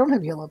 well, I don't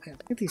have Yellow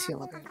Panda. Get these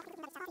Yellow Panda.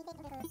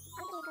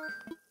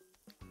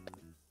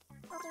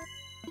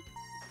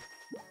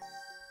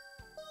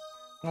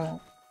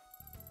 Alright.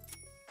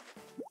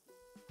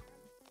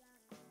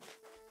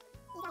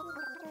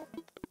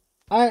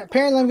 Alright,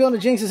 apparently I'm going to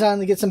Jinx's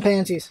island to get some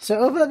pansies. So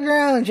open up your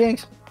island,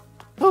 Jinx.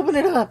 Open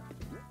it up.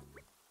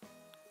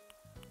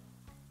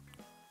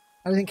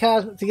 I think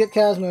to get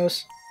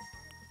Cosmos.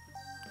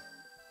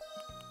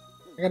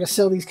 I gotta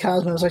sell these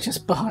Cosmos I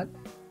just bought.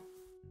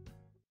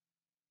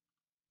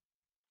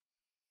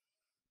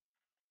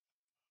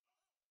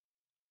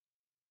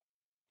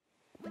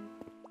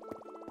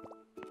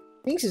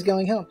 Jinx is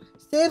going home.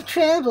 Safe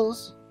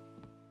travels.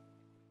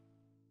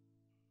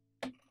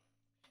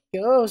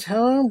 Goes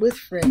home with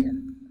Freya.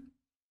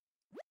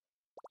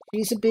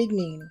 She's a big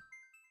meanie.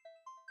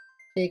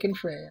 Taking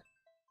Freya.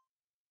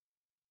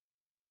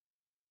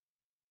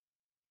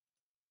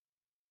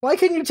 Why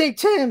couldn't you take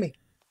Tammy?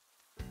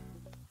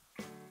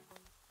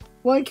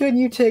 Why couldn't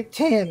you take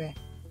Tammy?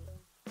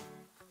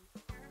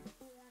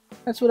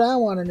 That's what I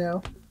want to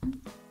know.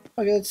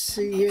 Okay, let's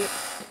see here.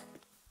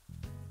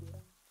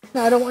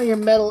 No, I don't want your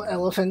metal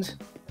elephant.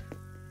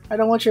 I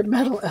don't want your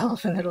metal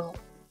elephant at all.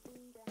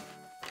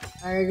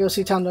 I gotta go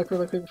see Tom Nook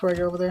really quick before I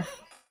go over there.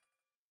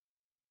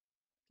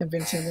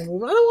 Convince him to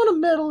move. I don't want a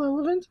metal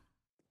elephant.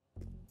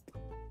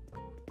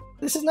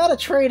 This is not a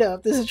trade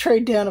up. This is a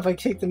trade down if I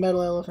take the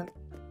metal elephant.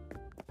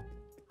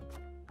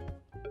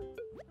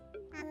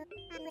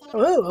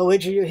 Oh, I'll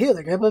wager you're here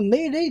to grab a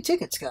May Day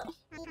ticket, Scarf.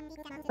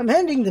 I'm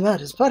handing them out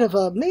as part of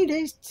our May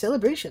Day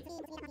celebration.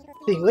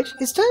 Speaking of which,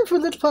 it's time for a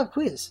little pop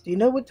quiz. Do you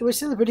know what we're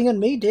celebrating on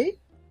May Day?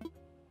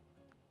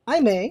 I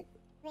may.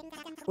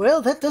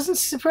 Well, that doesn't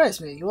surprise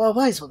me. You are a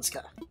wise one,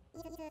 Scarf.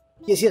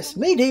 Yes,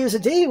 May Day is a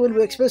day when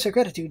we express our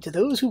gratitude to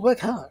those who work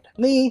hard.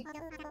 Me.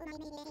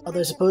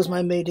 Although I suppose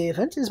my May Day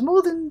event is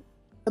more than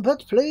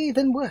about play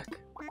than work.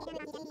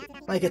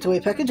 My getaway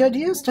package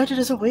idea started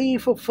as a way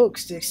for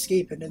folks to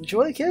escape and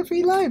enjoy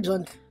carefree lives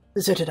on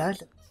deserted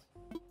islands.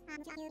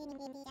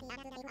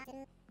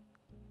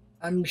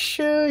 I'm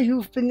sure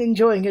you've been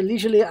enjoying a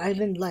leisurely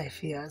island life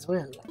here as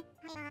well.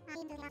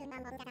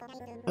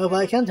 Oh,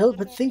 I can't help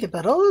but think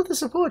about all of the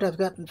support I've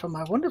gotten from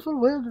my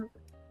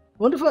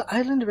wonderful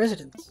island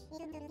residents.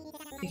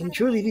 It can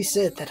truly be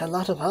said that a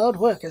lot of hard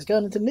work has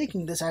gone into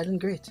making this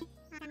island great.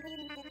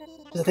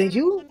 So thank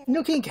you,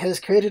 Nook Inc. has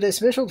created a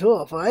special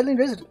tour for island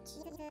residents.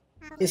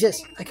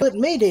 Yes, I call it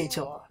May Day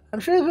Tour. I'm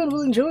sure everyone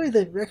will enjoy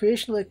the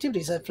recreational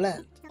activities I've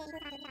planned.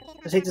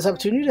 I'll take this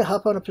opportunity to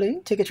hop on a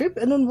plane, take a trip,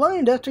 and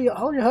unwind after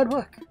all your hard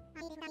work.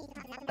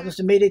 I left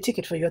a May Day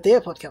ticket for you at the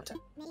airport counter.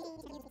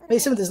 May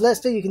 7th is the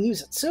last day you can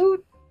use it, so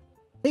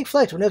take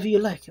flight whenever you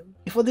like,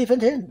 before the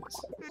event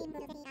ends.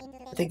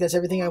 I think that's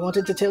everything I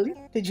wanted to tell you.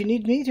 Did you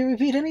need me to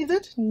repeat any of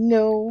that?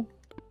 No.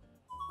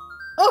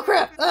 Oh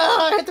crap!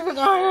 Ah, I hit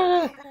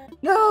the...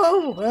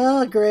 No!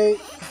 Oh, great.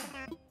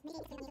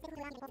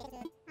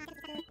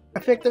 I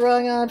picked the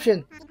wrong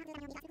option.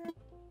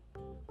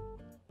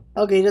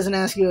 Okay, he doesn't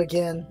ask you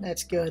again.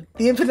 That's good.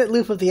 The infinite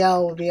loop of the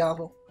owl would be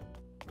awful.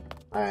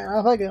 Alright,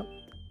 off I go.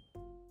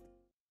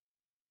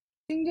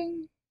 Ding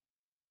ding.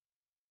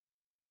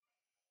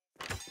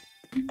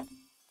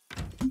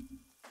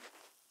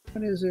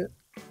 What is it?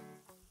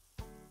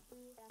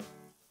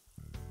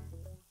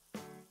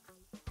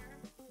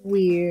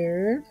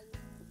 Weird.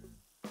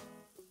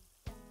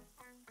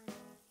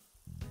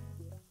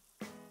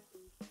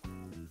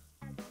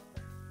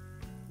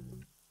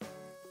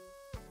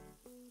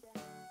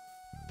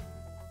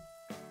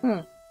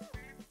 Huh.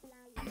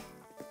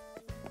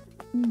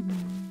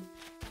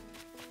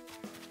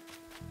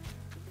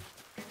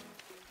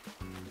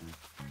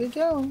 Good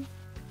go.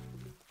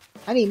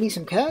 I need me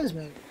some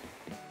Cosmo.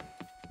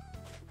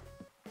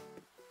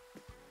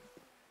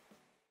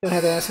 Don't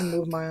have to ask him to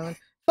move my island.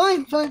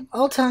 Fine.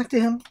 I'll talk to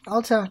him.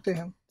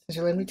 Since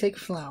you let me take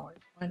flowers.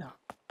 Why not?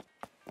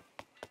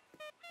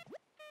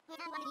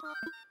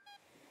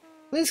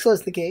 Please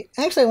close the gate.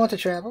 Actually, I want to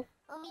travel.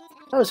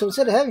 Oh, so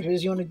instead of having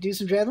trees, you want to do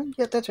some traveling?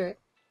 Yep, that's right.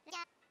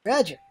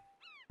 Roger.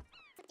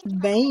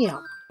 Bam. I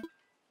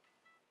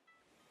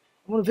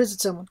want to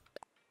visit someone.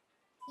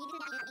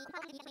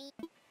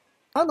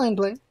 Online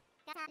play.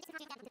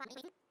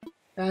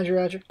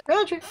 Roger.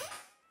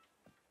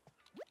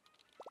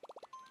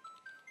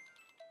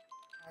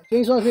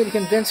 James wants me to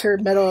convince her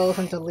metal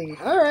elephant to leave.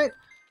 Alright.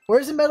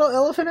 Where's the metal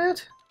elephant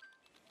at?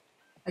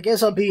 I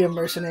guess I'll be a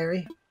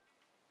mercenary.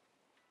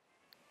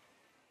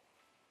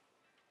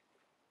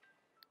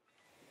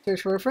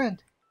 Search for a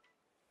friend.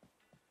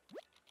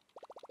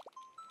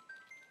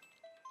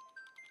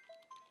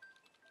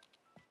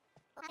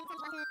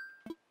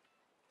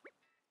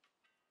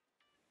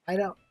 I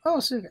don't. Oh,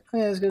 Suga. Oh,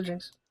 yeah, let's go,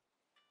 Jinx.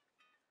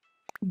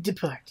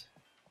 Depart.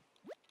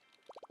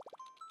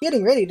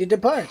 Getting ready to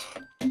depart.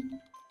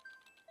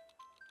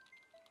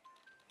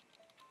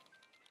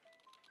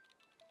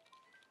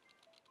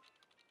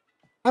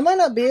 I might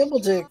not be able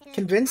to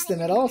convince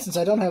them at all since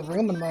I don't have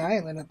room on my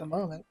island at the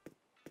moment.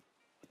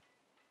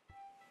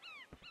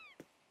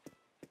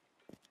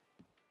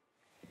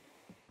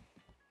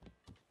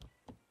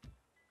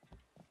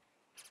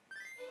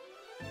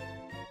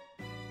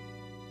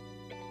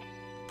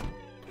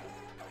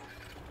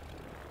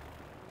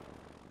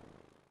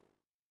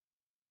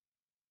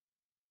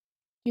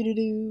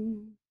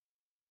 Do-do-do.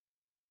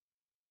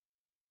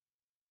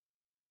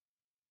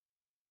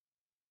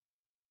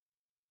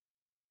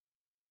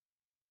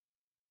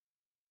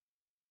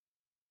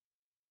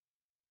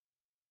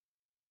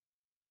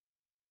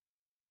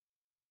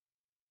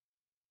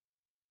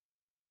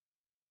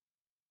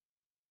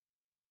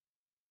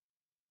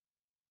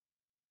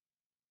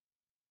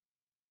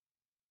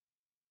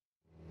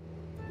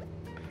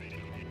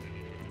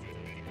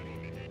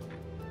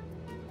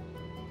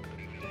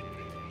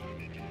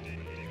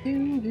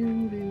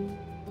 Do-do-do.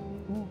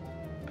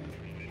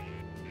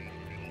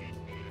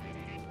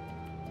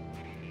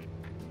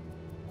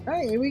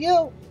 Alright, here we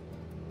go.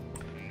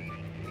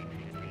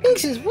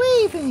 Pinks is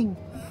waving.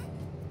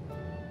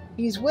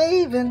 He's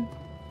waving.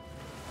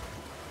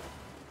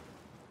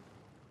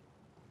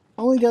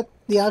 Only got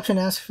the option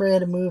to ask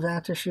Freya to move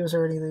after she was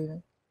already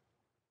leaving.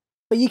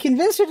 But you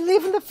convinced her to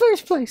leave in the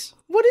first place.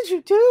 What did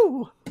you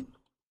do?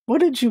 What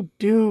did you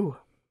do?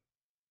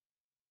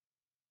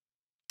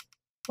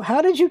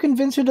 How did you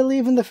convince her to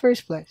leave in the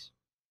first place?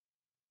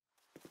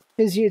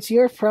 It's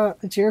your fault.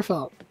 It's your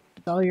fault.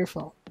 It's all your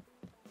fault.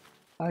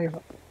 All your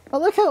fault. Oh,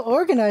 look how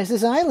organized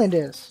this island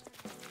is.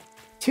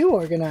 Too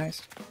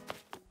organized.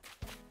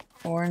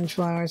 Orange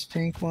flowers,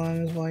 pink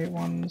ones, white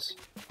ones.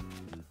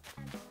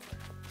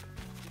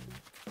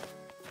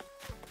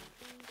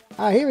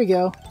 Ah, here we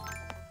go.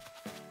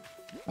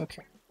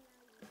 Okay.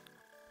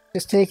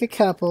 Just take a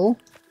couple.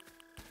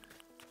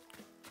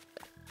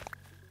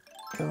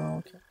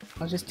 Okay.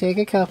 I'll just take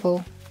a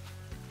couple.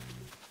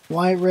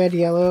 White, red,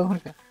 yellow.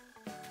 Okay.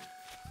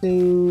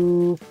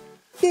 So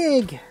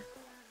big.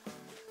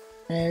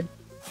 Red,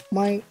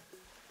 white.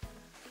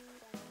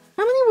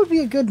 How many would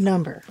be a good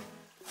number?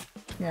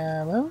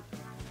 Yellow.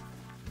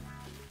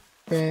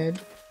 Red.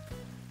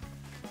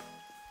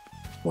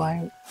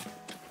 White.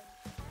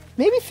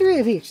 Maybe 3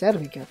 of each. That'll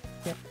be good.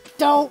 Yep.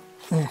 Don't.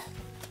 Let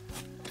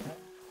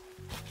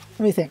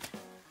me think.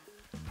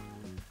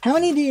 How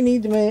many do you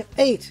need to make?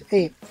 8.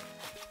 8.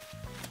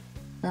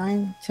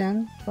 9,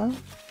 10,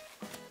 12.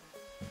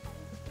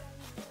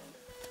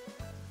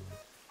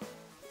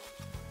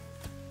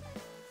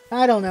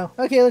 I don't know.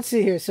 Okay, let's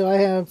see here. So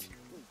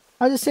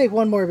I'll just take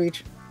 1 more of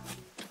each.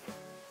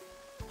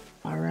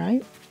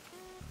 Alright.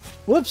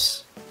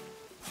 Whoops.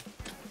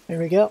 There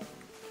we go.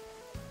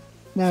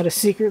 Now to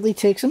secretly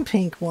take some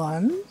pink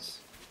ones.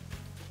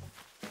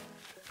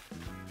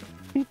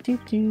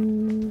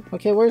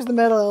 Okay, where's the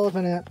metal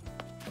elephant at?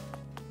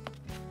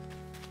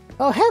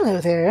 Oh,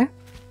 hello there.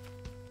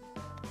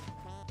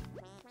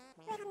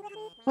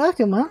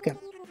 Welcome, welcome.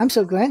 I'm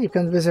so glad you've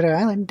come to visit our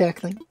island,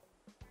 Duckling.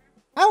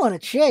 I want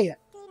to share you.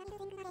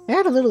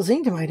 Add a little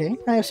zing to my day.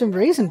 I have some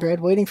raisin bread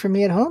waiting for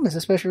me at home as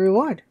a special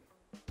reward.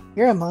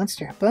 You're a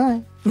monster.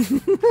 Bye.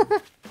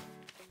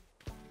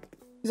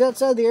 He's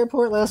outside the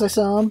airport. Last I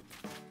saw him.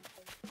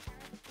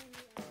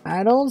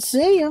 I don't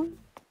see him.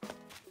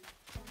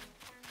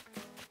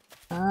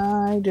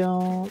 I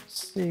don't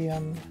see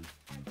him.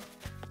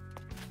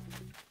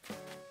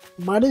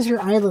 Why does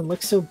your island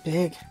look so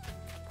big?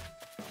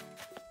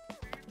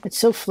 It's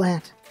so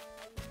flat.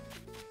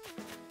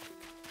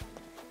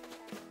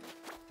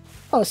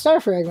 Oh, a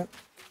star fragment.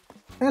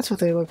 That's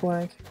what they look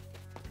like.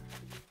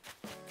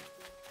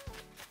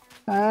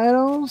 I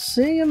don't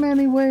see him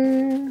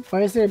anywhere.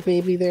 Why is there a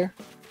baby there?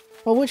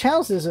 Well, which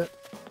house is it?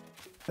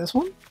 This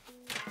one?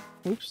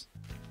 Oops.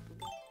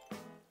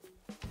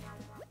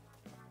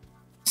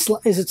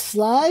 Is it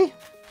Sly?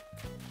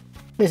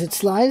 Is it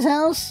Sly's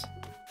house?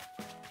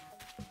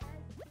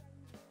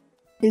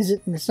 Is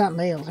it? It's not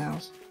Male's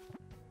house.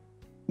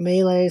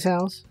 Melee's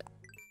house.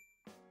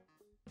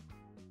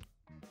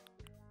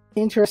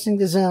 Interesting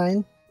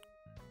design.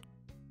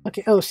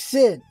 Okay, oh,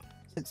 Sid.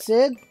 Is it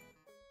Sid?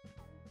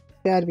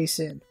 It's gotta be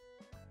Sid.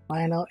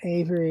 Lionel,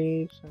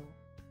 Avery.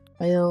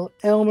 So.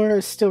 Elmer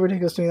is still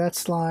ridiculous to me. That's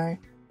Sly.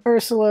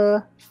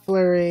 Ursula,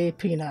 Flurry,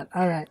 Peanut.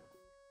 Alright.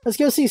 Let's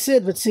go see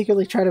Sid, but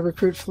secretly try to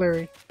recruit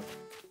Flurry.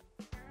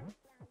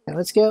 Okay,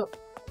 let's go.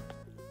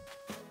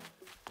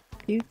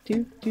 Do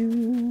do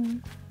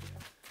do.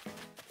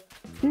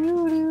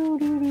 Do do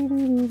do do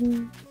do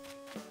do.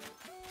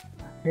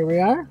 Here we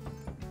are.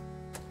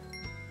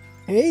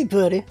 Hey,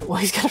 buddy. Well,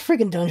 he's got a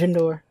freaking dungeon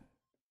door.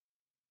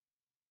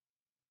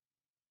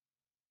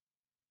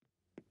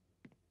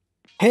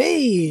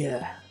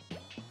 Hey!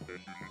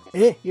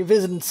 Hey, you're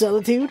visiting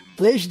Solitude?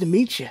 Pleasure to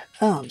meet you.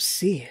 I'm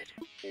Sid.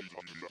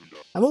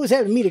 I'm always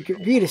happy to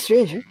greet a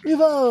stranger. We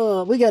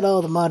got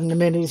all the modern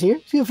amenities here.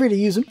 Feel free to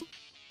use them.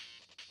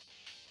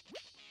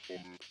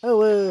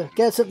 Oh,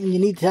 got something you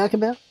need to talk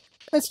about?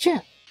 Let's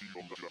chat.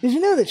 Did you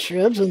know that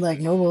shrubs, unlike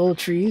normal old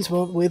trees,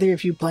 won't wither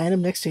if you plant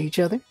them next to each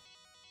other?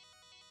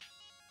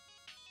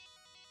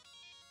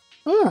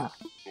 Huh.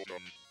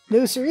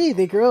 No siree,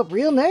 they grow up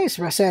real nice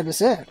side by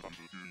side.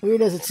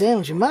 Weird as it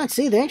sounds, you might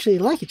say they actually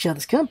like each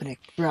other's company,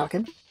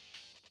 Rockin'.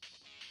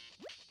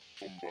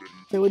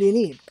 So what do you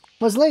need?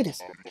 What's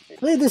latest? I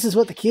believe this is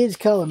what the kids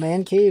call a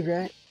man cave,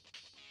 right?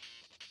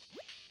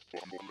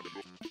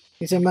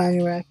 Is that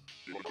mine right?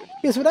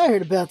 Guess what I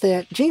heard about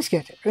that? Jinx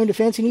character earned a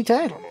fancy new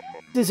title.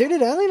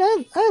 Deserted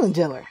Island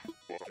Dweller.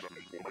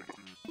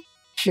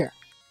 Sure.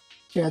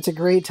 Sure, that's a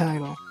great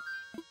title.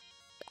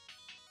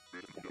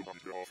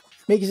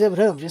 Make yourself at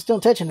home, just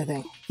don't touch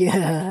anything.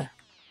 Yeah.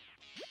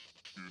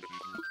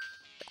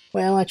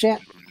 Well, my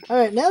chat.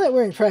 Alright, now that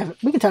we're in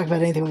private, we can talk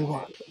about anything we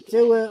want.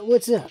 So,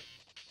 what's up?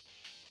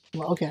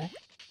 Well, okay.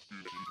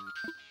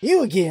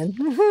 You again?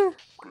 Do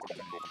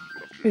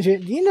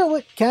you know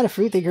what kind of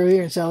fruit they grow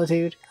here in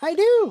Solitude? I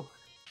do!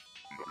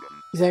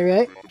 Is that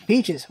right?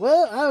 Peaches.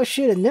 Well, I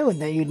should have known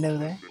that you'd know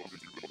that.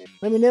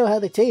 Let me know how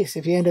they taste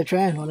if you end up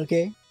trying one,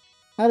 okay?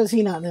 How does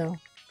he not know?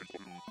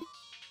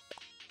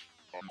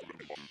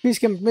 Please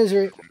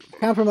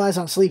compromise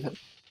on sleeping.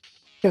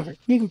 Comfort.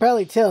 You can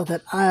probably tell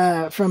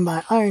that from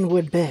my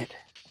ironwood bed.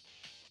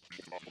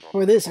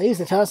 For this, I used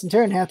to toss and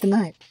turn half the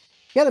night.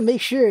 You gotta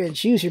make sure and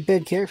choose your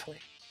bed carefully.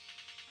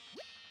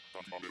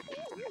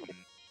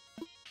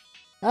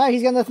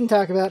 He's got nothing to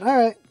talk about.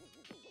 Alright.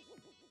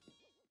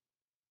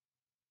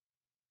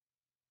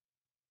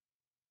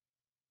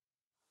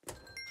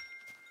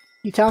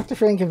 You talked to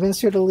Frey and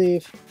convinced her to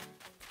leave.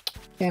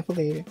 Can't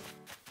believe it.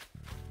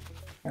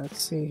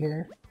 Let's see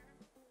here.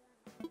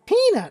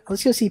 Peanut!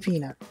 Let's go see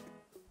Peanut.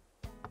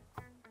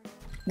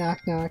 Knock,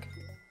 knock.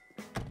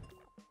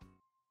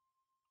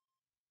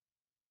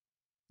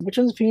 Which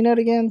one's Peanut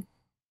again?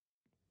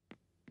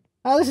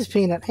 Oh, this is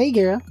Peanut. Hey,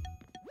 girl.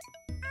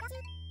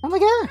 Oh my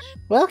gosh,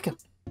 welcome.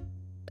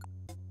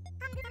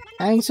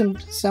 Having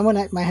someone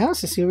at my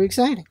house is super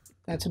exciting.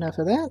 That's enough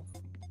of that.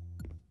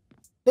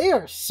 They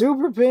are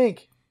super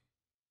pink.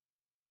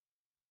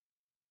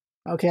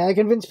 Okay, I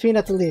convinced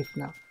Peanut to leave.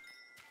 No.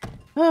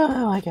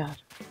 Oh my god.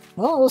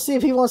 Well, we'll see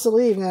if he wants to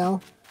leave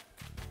now.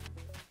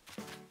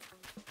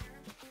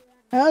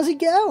 How's it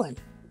going?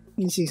 Let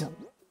me see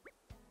something.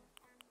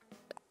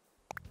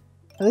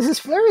 Oh, this is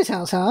Flurry's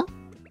house, huh?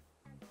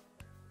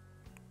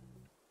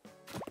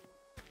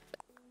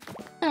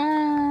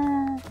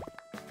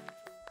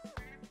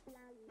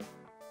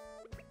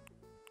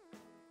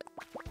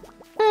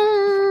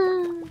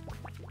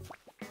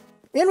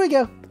 In we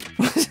go.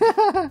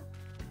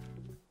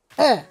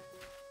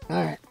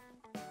 Alright.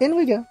 In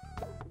we go.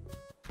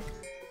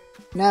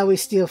 Now we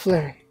steal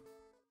Flurry.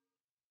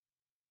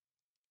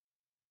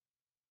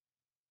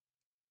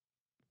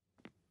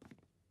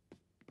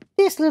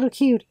 This little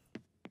cute.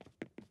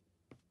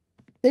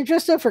 They're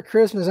dressed up for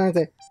Christmas, aren't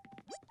they?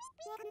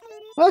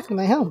 Welcome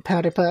to my home,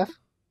 Powder Puff.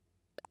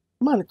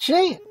 I'm on a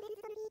chair.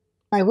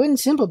 My wooden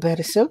simple bed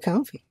is so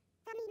comfy.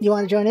 You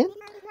want to join in?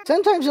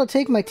 Sometimes I'll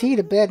take my tea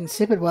to bed and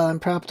sip it while I'm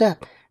propped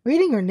up,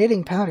 reading or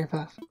knitting, Powder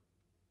Puff.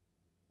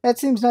 That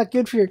seems not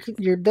good for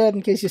your bed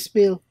in case you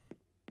spill.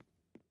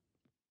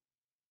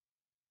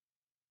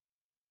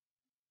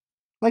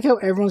 Like how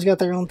everyone's got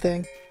their own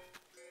thing.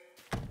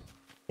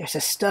 There's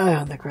a star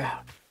on the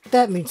ground.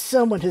 That means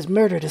someone has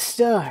murdered a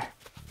star.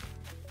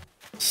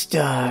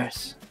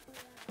 Stars.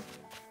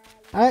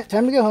 Alright,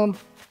 time to go home.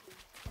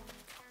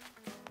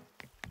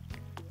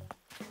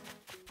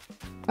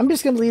 I'm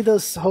just gonna leave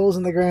those holes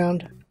in the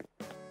ground.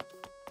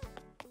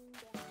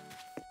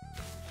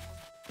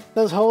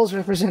 Those holes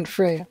represent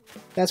Freya.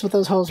 That's what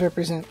those holes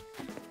represent.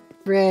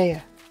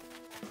 Freya.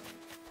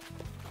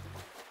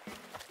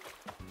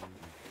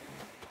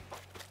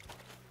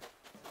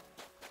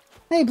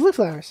 Hey, blue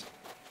flowers.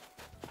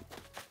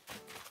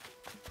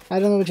 I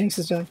don't know what Jinx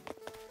is doing.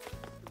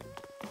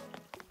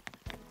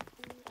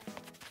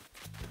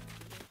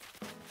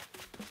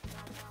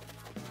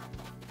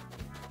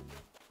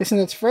 Guessing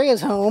that's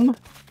Freya's home.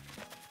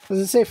 Does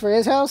it say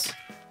Freya's house?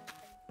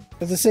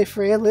 Does it say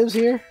Freya lives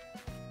here?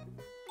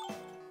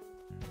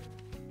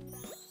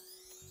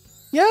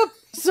 Yep!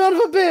 Son of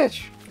a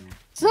bitch!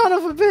 Son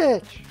of a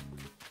bitch!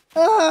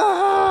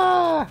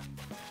 Ah!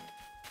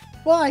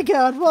 Why,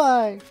 God,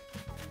 why?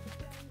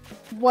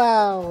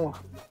 Wow.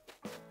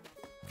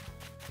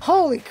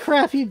 Holy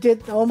crap, you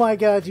did. Oh my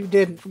god, you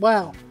didn't.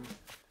 Wow.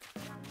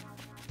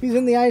 He's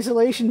in the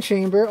isolation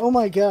chamber. Oh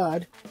my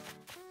god.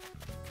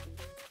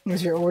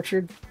 Here's your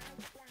orchard.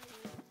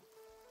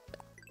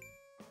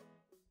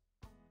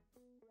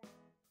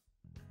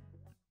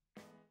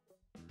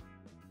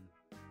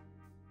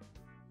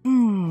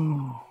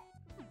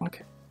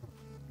 Okay.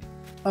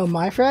 Oh,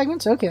 my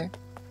fragments? Okay.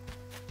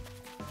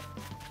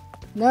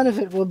 None of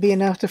it will be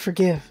enough to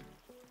forgive.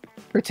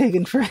 For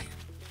taking fragments.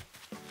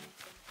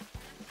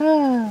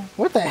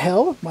 What the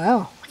hell?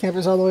 Wow.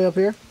 Camper's all the way up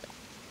here.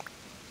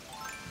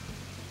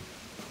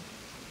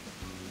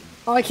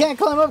 Oh, I can't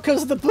climb up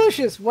because of the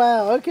bushes.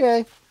 Wow,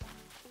 okay.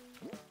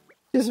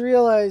 Just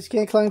realized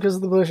can't climb because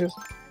of the bushes.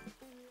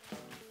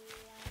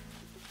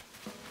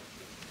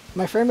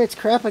 My frame rate's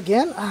crap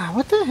again? Ah,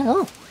 what the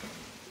hell?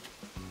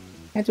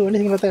 Can't do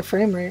anything about that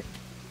frame rate.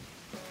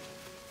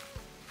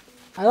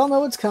 I don't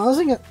know what's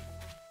causing it.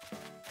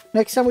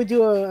 Next time we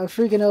do a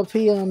freaking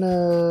LP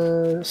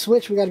on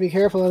Switch, we gotta be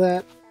careful of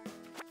that.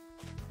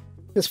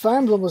 This Fire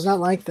Emblem was not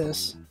like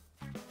this.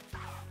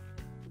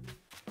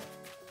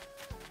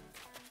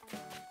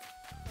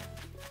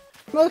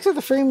 Well, it looks like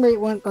the frame rate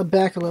went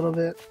back a little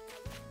bit.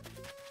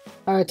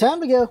 Alright, time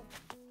to go.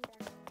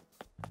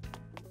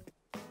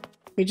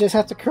 We just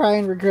have to cry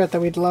and regret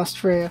that we'd lost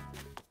Freya.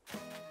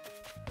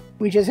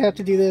 We just have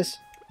to do this.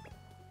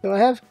 So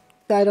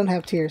I don't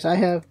have tears. I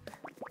have...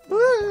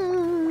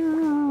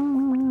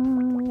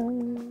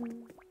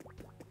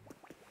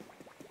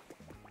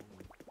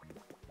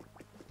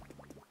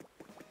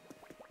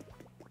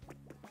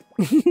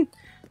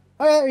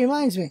 Oh, that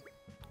reminds me.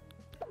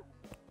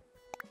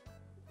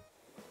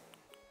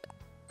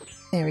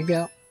 There we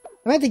go.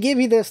 I meant to give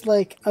you this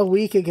like a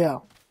week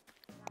ago.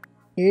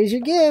 Here's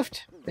your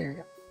gift. There you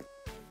go.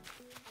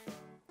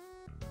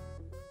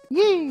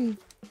 Yay!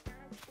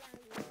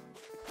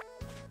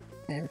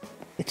 There.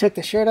 It took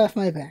the shirt off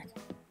my back.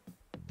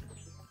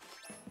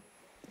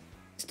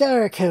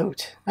 Star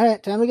coat.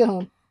 Alright, time to go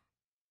home.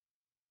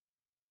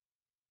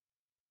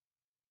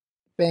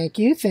 Thank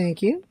you,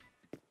 thank you.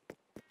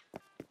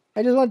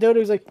 I just want Dodo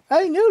who's like,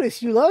 I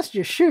noticed you lost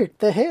your shirt.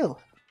 The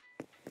hell?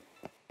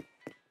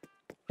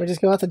 Or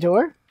just go out the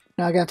door?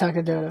 No, I gotta talk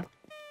to Dodo.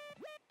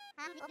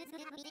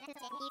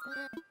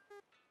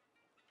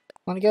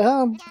 Wanna go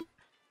home?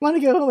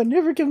 Wanna go home and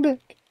never come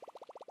back.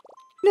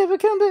 Never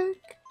come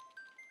back.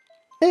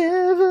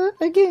 Ever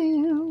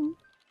again.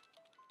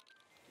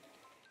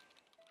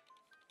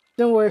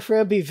 Don't worry, Fred.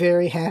 I'll be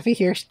very happy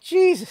here.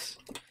 Jesus.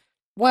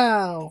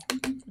 Wow.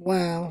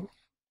 Wow.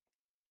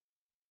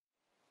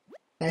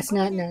 That's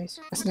not nice.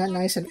 That's not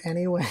nice in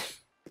any way.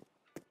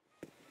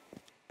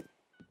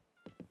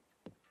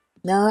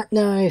 Not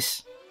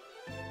nice.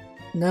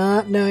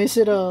 Not nice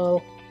at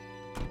all.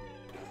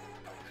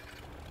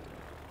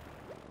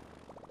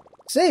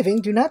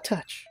 Saving, do not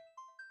touch.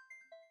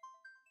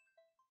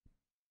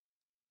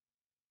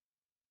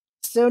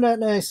 So not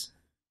nice.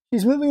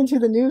 She's moving into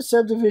the new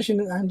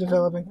subdivision I'm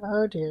developing.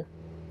 Oh dear.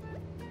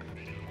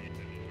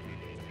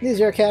 This is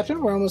your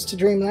captain. We're almost to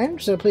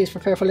Dreamland, so please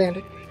prepare for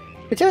landing.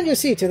 Return your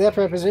seat to that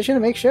preposition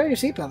and make sure your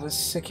seatbelt is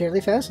securely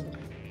fastened.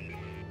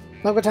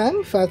 Local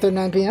time,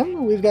 5:39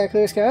 p.m. We've got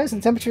clear skies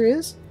and temperature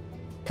is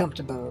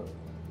comfortable.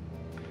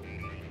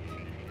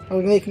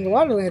 We're making a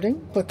water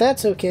landing, but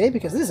that's okay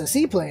because this is a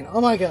seaplane.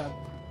 Oh my god.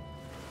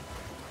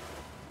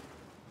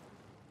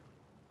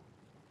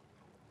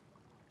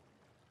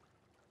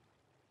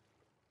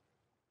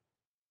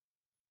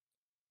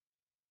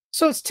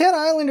 So it's 10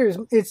 islanders.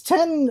 It's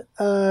 10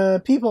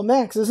 people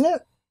max, isn't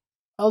it?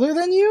 Other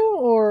than you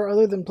or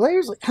other than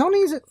players? Like, how many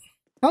is it?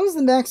 How is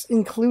the max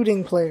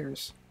including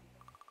players?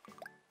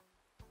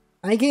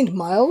 I gained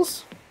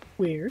miles?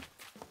 Weird.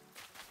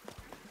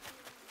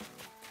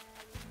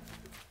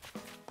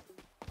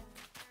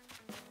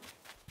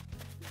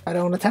 I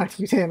don't want to talk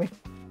to you, Tammy.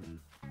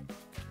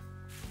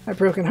 My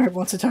broken heart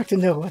wants to talk to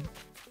no one.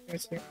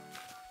 Right here.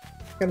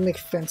 Gotta make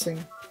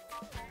fencing.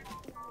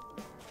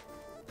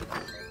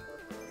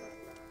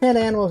 10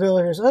 animal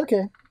villagers.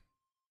 Okay.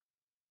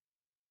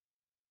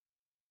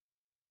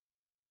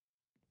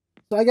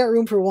 So I got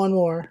room for one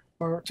more.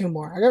 Or two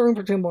more. I got room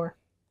for two more.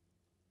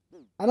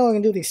 I don't know if I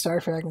can do these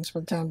star fragments for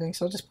the time being,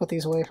 so I'll just put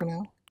these away for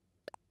now.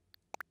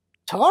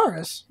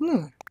 Taurus?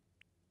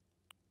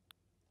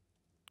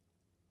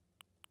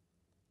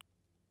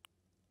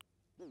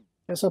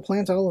 Guess I'll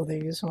plant all of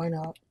these. Why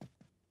not?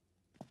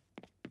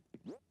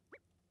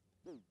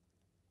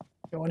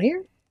 Go in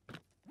here.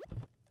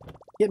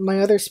 Get my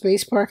other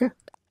space parka.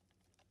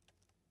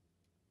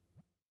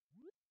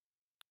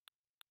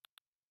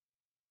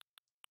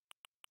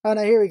 Oh,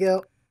 now here we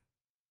go.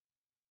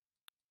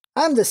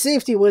 I'm the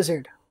safety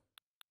wizard.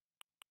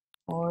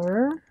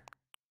 Or...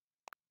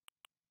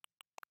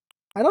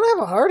 I don't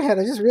have a hard hat,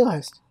 I just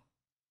realized.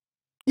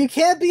 You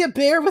can't be a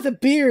bear with a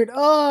beard.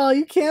 Oh,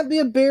 you can't be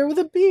a bear with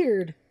a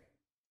beard.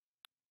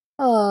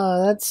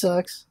 Oh, that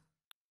sucks.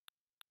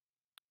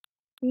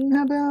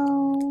 How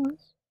about...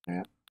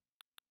 Yeah.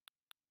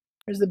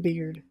 There's the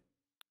beard.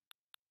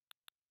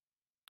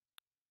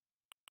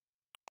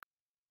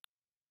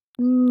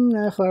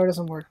 That flower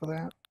doesn't work for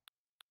that.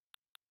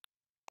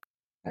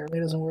 That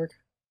really doesn't work.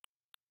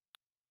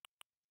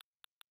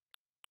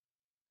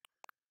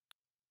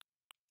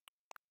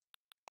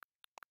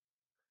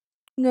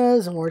 No, it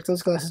doesn't work.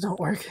 Those glasses don't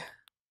work.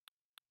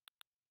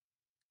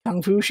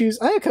 Kung Fu shoes?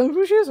 I have Kung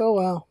Fu shoes? Oh,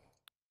 wow.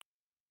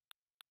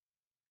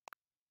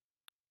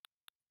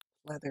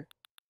 Leather.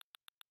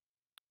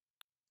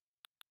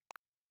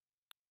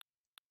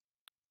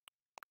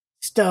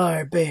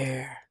 Star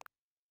Bear.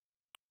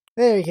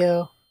 There you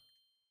go.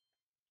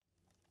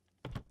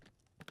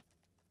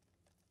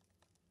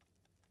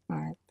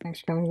 Alright, thanks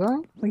for coming by.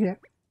 Look at it.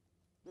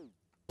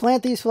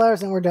 Plant these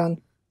flowers and we're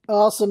done. I'll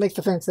also make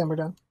the fence, then we're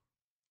done.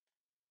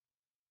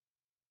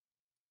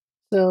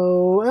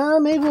 So,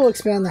 maybe we'll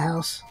expand the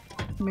house.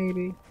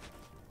 Maybe.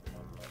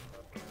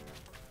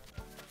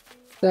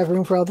 To have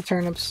room for all the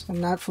turnips and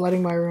not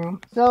flooding my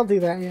room. So I'll do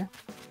that, yeah.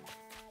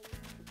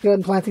 Go ahead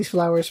and plant these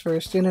flowers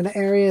first in an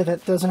area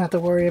that doesn't have to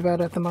worry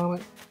about at the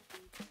moment.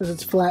 Because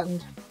it's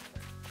flattened.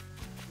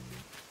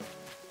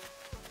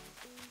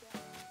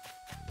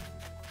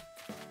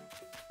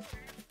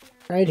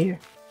 Right here.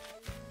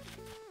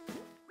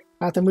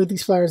 I'll have to move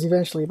these flowers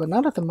eventually, but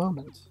not at the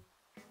moment.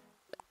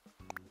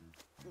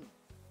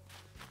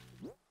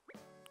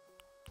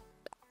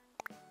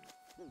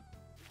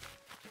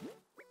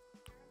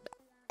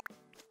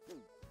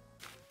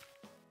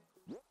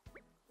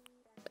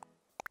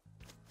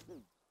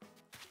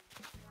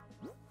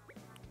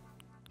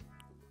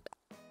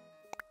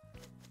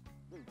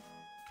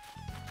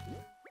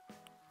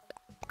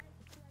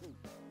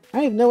 I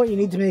don't even know what you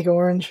need to make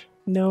orange.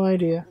 No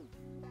idea.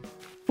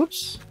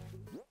 Whoops.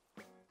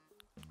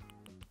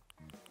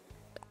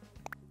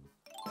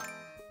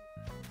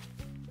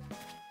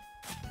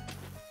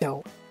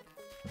 No.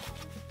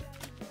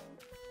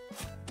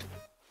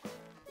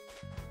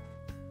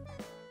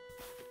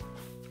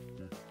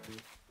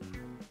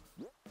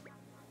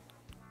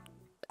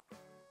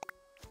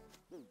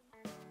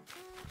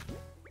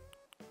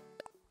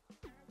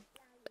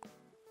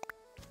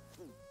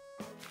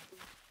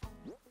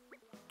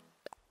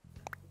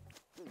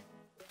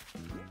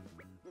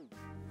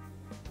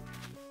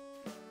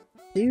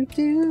 Do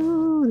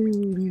do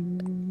do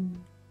do.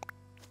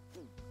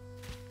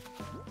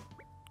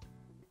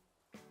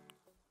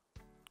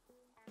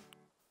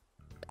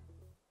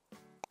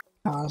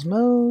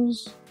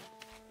 Cosmos.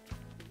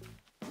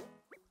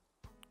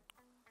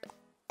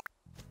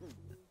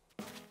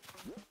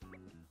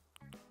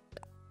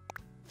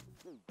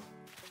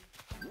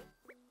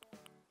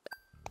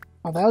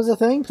 Oh, that was the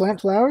thing? Plant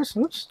flowers?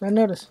 Oops, I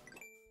noticed.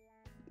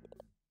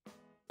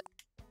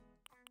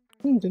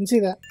 Didn't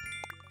see that.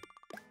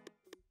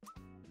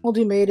 We'll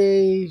do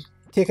Mayday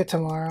ticket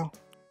tomorrow.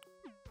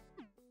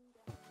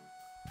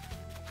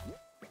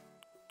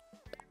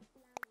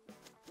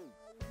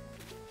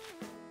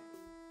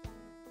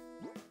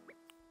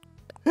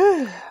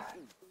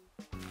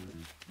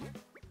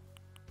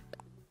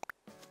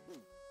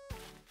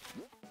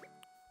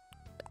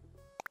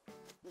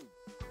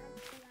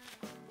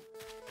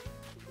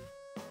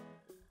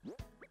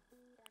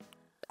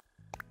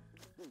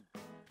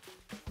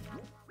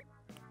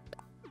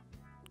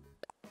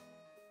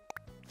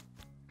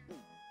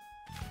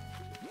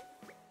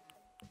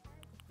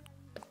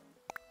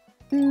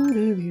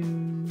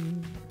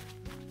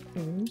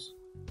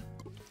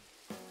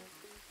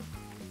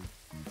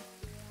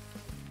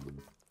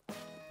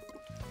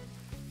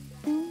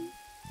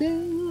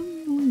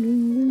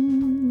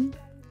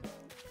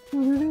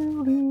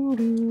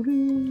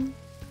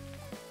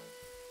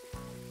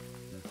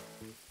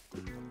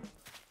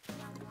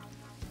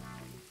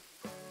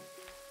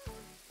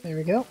 There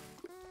we go.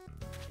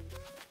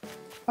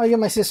 I'll get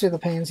my sister the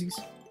pansies,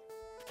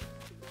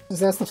 because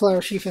that's the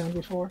flower she found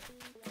before.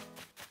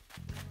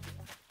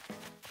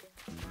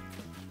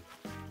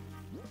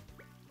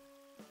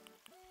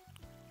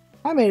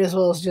 I may as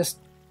well as just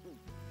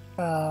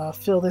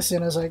fill this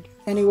in as like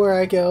anywhere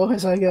I go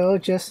as I go,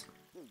 just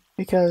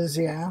because,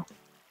 yeah.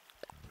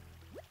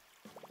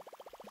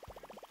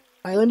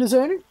 Island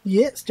designer?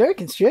 Yeah, start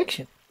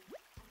construction.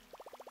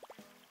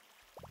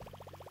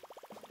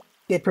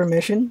 Get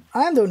permission?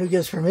 I'm the one who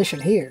gives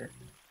permission here.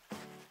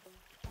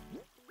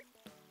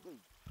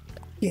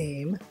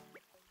 Game.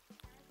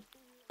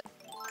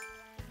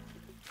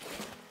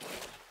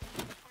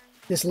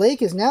 This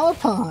lake is now a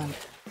pond.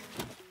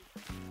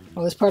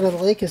 Well, this part of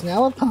the lake is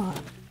now a pond.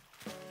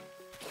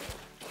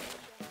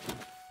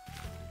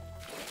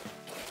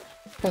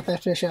 Got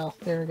that fish out.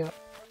 There we go. Did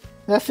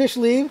that fish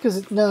leave?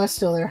 Because no, it's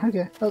still there.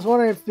 Okay. I was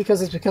wondering if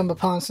because it's become a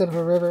pond instead of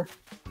a river.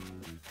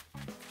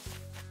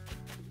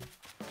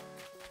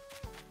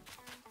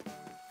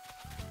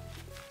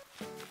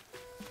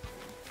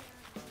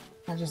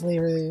 I'll just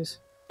leave her these.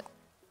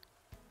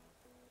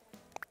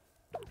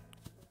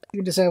 You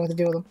can decide what to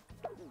do with them.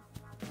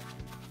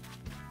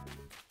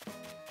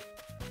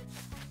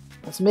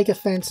 Let's make a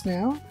fence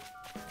now.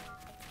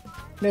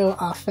 No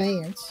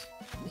offense.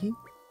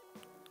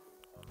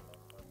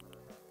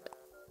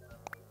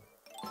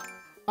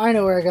 I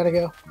know where I gotta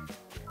go.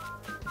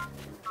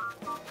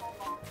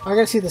 I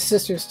gotta see the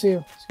sisters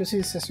too. Let's go see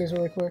the sisters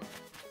really quick.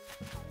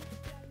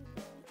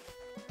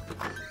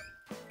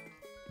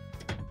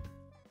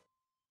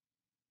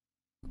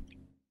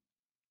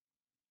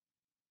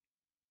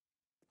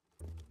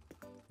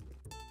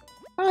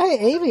 Oh,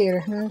 hey,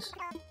 aviator. Nice.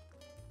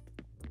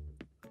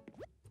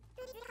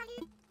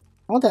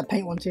 I want that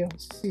paint one too.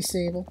 Let's see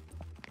Sable.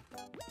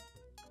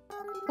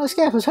 Oh,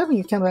 Scarf, was hoping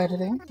you'd come by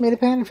today. Made a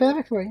pattern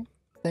fabric for you.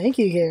 Thank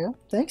you, Gale.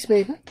 Thanks,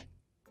 baby.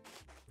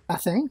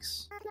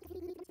 Thanks.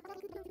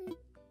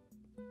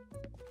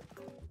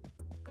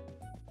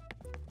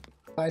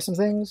 Buy some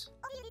things.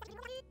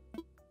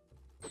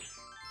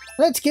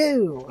 Let's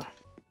go!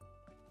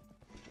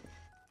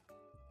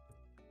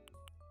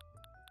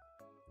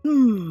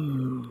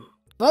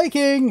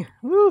 Viking!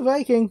 Woo,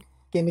 Viking!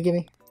 Gimme,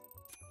 gimme.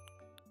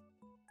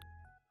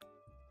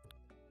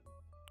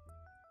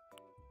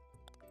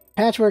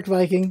 Patchwork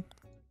Viking.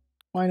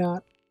 Why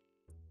not?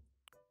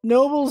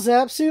 Noble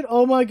Zap Suit?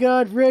 Oh my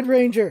god, Red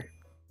Ranger!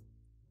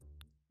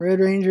 Red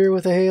Ranger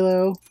with a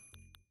halo.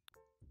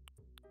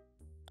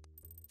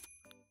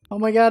 Oh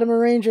my god, I'm a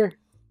ranger.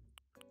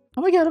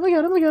 Oh my god, oh my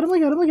god, oh my god, oh my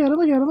god, oh my god, oh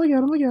my god, oh my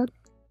god, oh my god.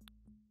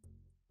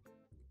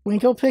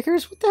 Winkle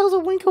pickers? What the hell's a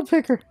winkle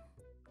picker?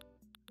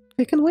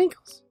 Picking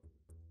winkles.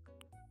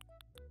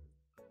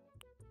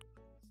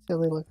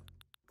 Silly look.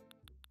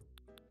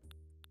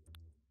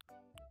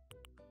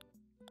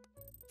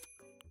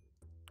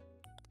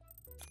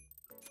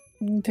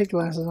 Take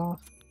glasses off.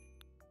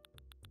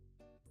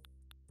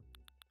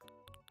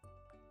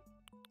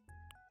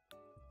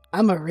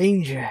 I'm a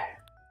ranger.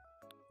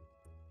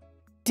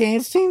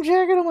 Dance team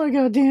jacket? Oh my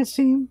god, dance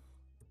team.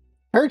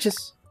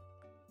 Purchase.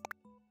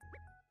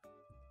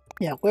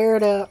 Yeah, wear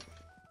it up.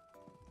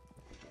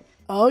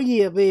 Oh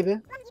yeah, baby.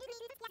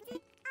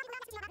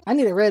 I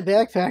need a red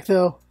backpack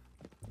though.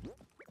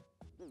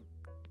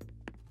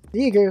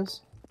 See you,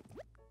 girls.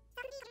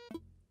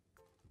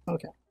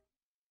 Okay.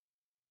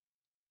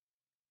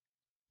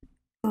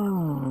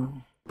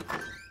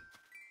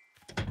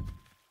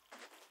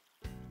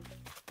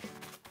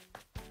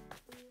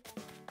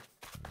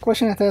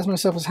 Question I have to ask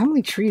myself is how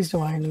many trees do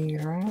I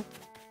need, right?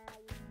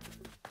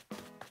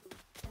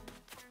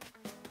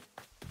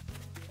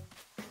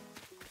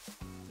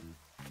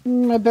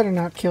 I better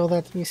not kill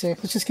that to be safe.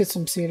 Let's just get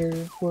some cedar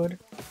wood.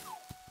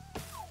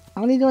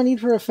 How many do I need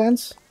for a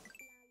fence?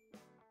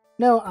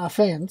 No, a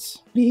fence.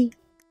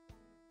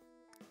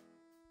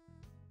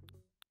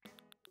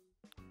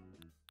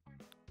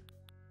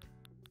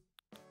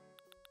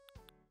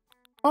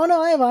 Oh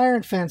no, I have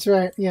iron fence,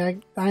 right? Yeah,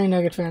 iron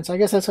nugget fence. I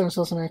guess that's what I'm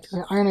supposed to make.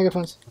 Iron nugget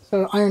fence.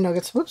 So iron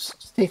nuggets. Whoops.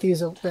 Just take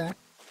these back.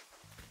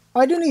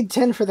 Oh, I do need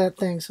 10 for that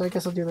thing, so I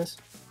guess I'll do this.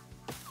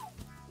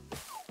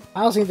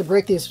 I also need to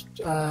break these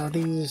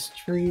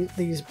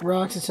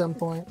rocks at some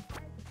point.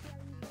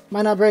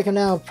 Might not break them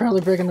now.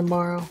 Probably break them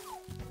tomorrow.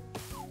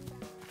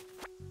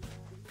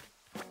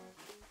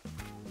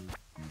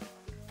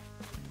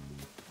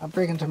 I'll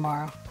break them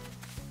tomorrow.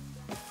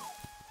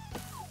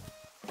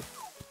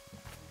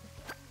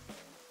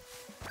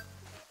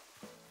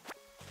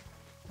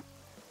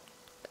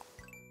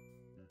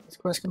 This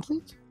quest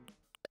complete.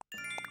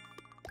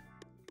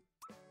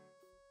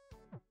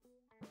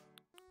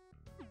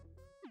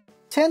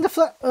 Tend the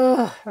flower.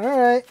 Ugh,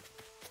 alright.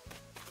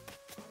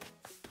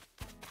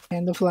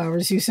 Tend the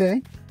flowers, you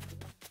say?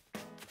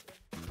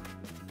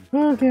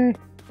 Okay.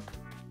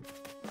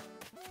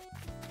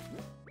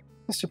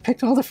 Mr.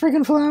 picked all the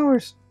friggin'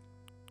 flowers.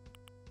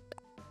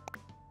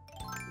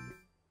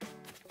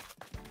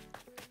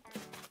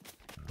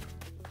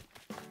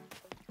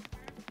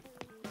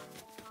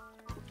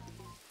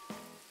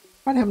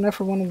 Might have enough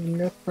for one of the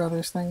Nook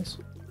Brothers things.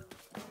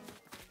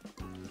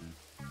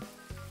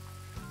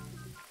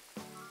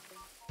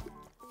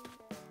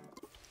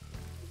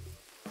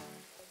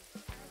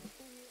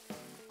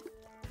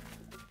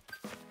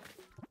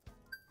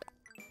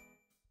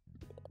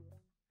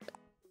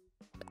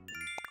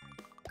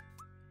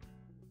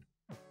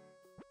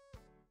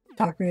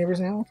 Talk to neighbors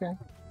now? Okay.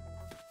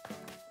 I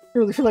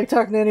really feel like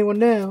talking to anyone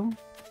now.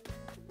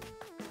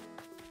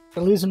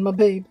 I'm losing my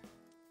babe.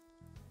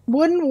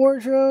 Wooden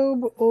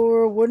wardrobe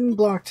or wooden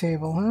block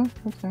table, huh?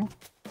 Okay.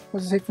 What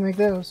does it take to make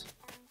those?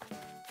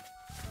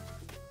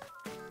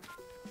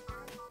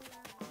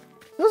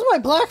 Those are my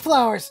black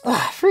flowers!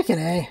 Ah, freaking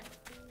A.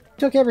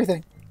 Took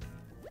everything.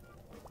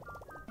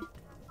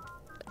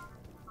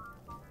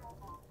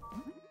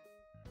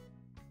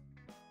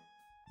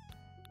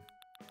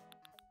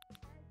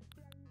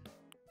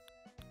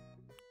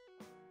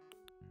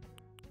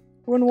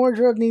 Wooden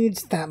wardrobe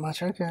needs that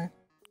much, okay.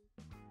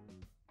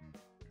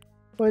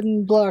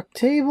 Wooden block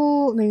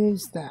table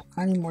needs that.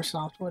 I need more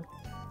softwood.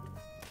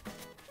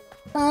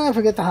 Ah,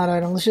 forget the hot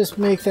item. Let's just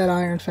make that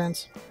iron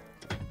fence.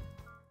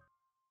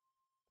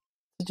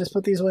 Just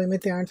put these away and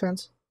make the iron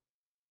fence.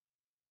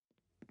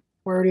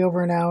 We're already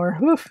over an hour.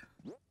 Woof.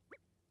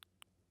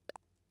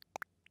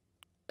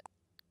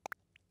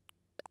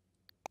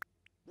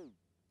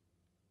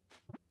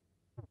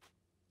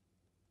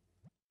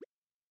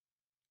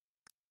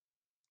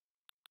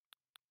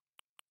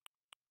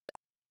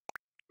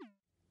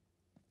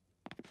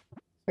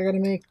 I gotta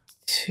make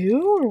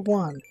 2 or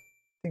 1? I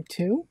think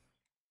 2?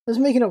 Does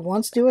making it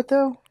once do it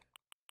though?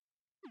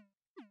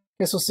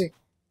 Guess we'll see.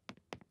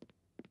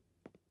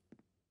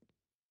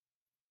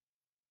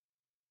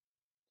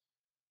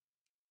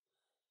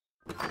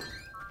 At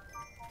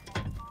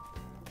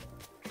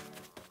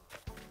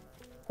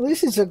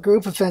least it's a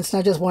group of fence,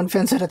 not just one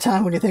fence at a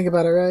time when you think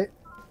about it, right?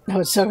 No,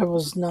 it sucked if it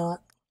was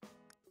not.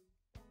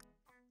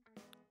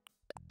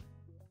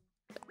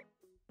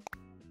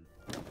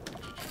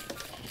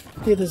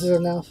 See if this is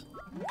enough.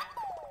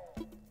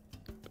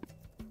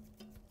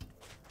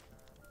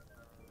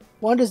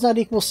 1 does not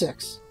equal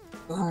 6.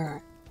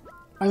 Alright.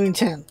 I mean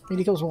 10. It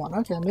equals 1.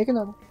 Okay, make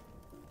another.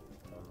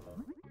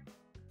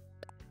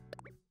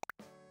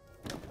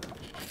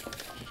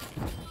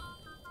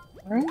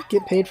 Alright,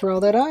 get paid for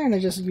all that iron I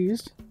just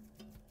used.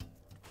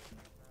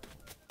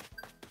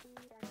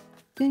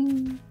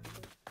 Ding.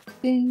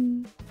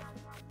 Ding.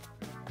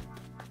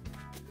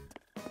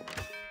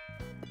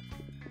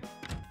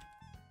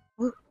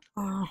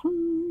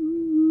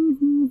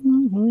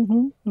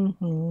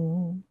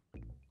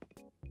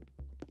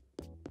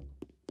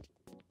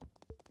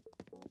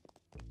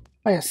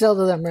 Oh yeah, sell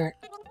to them, right?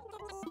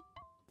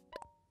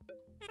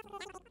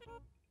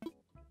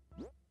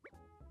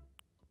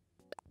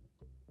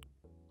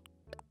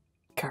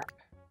 Carp.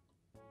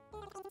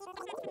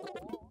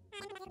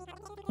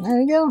 There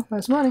you go,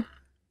 that's money.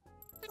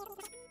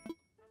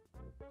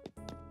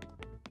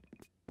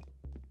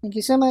 Thank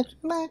you so much.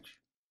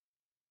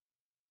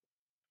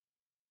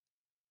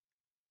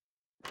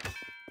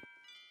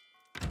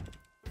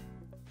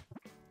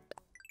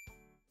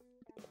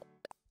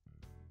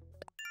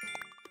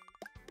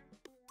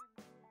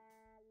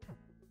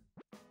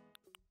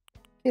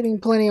 Getting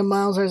plenty of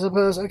miles, I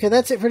suppose. Okay,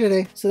 that's it for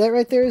today. So that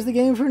right there is the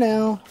game for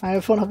now. I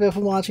have fun. Hope you have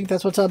fun watching.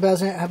 That's what's up,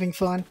 having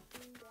fun.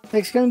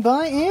 Thanks for coming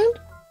by, and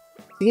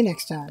see you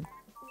next time.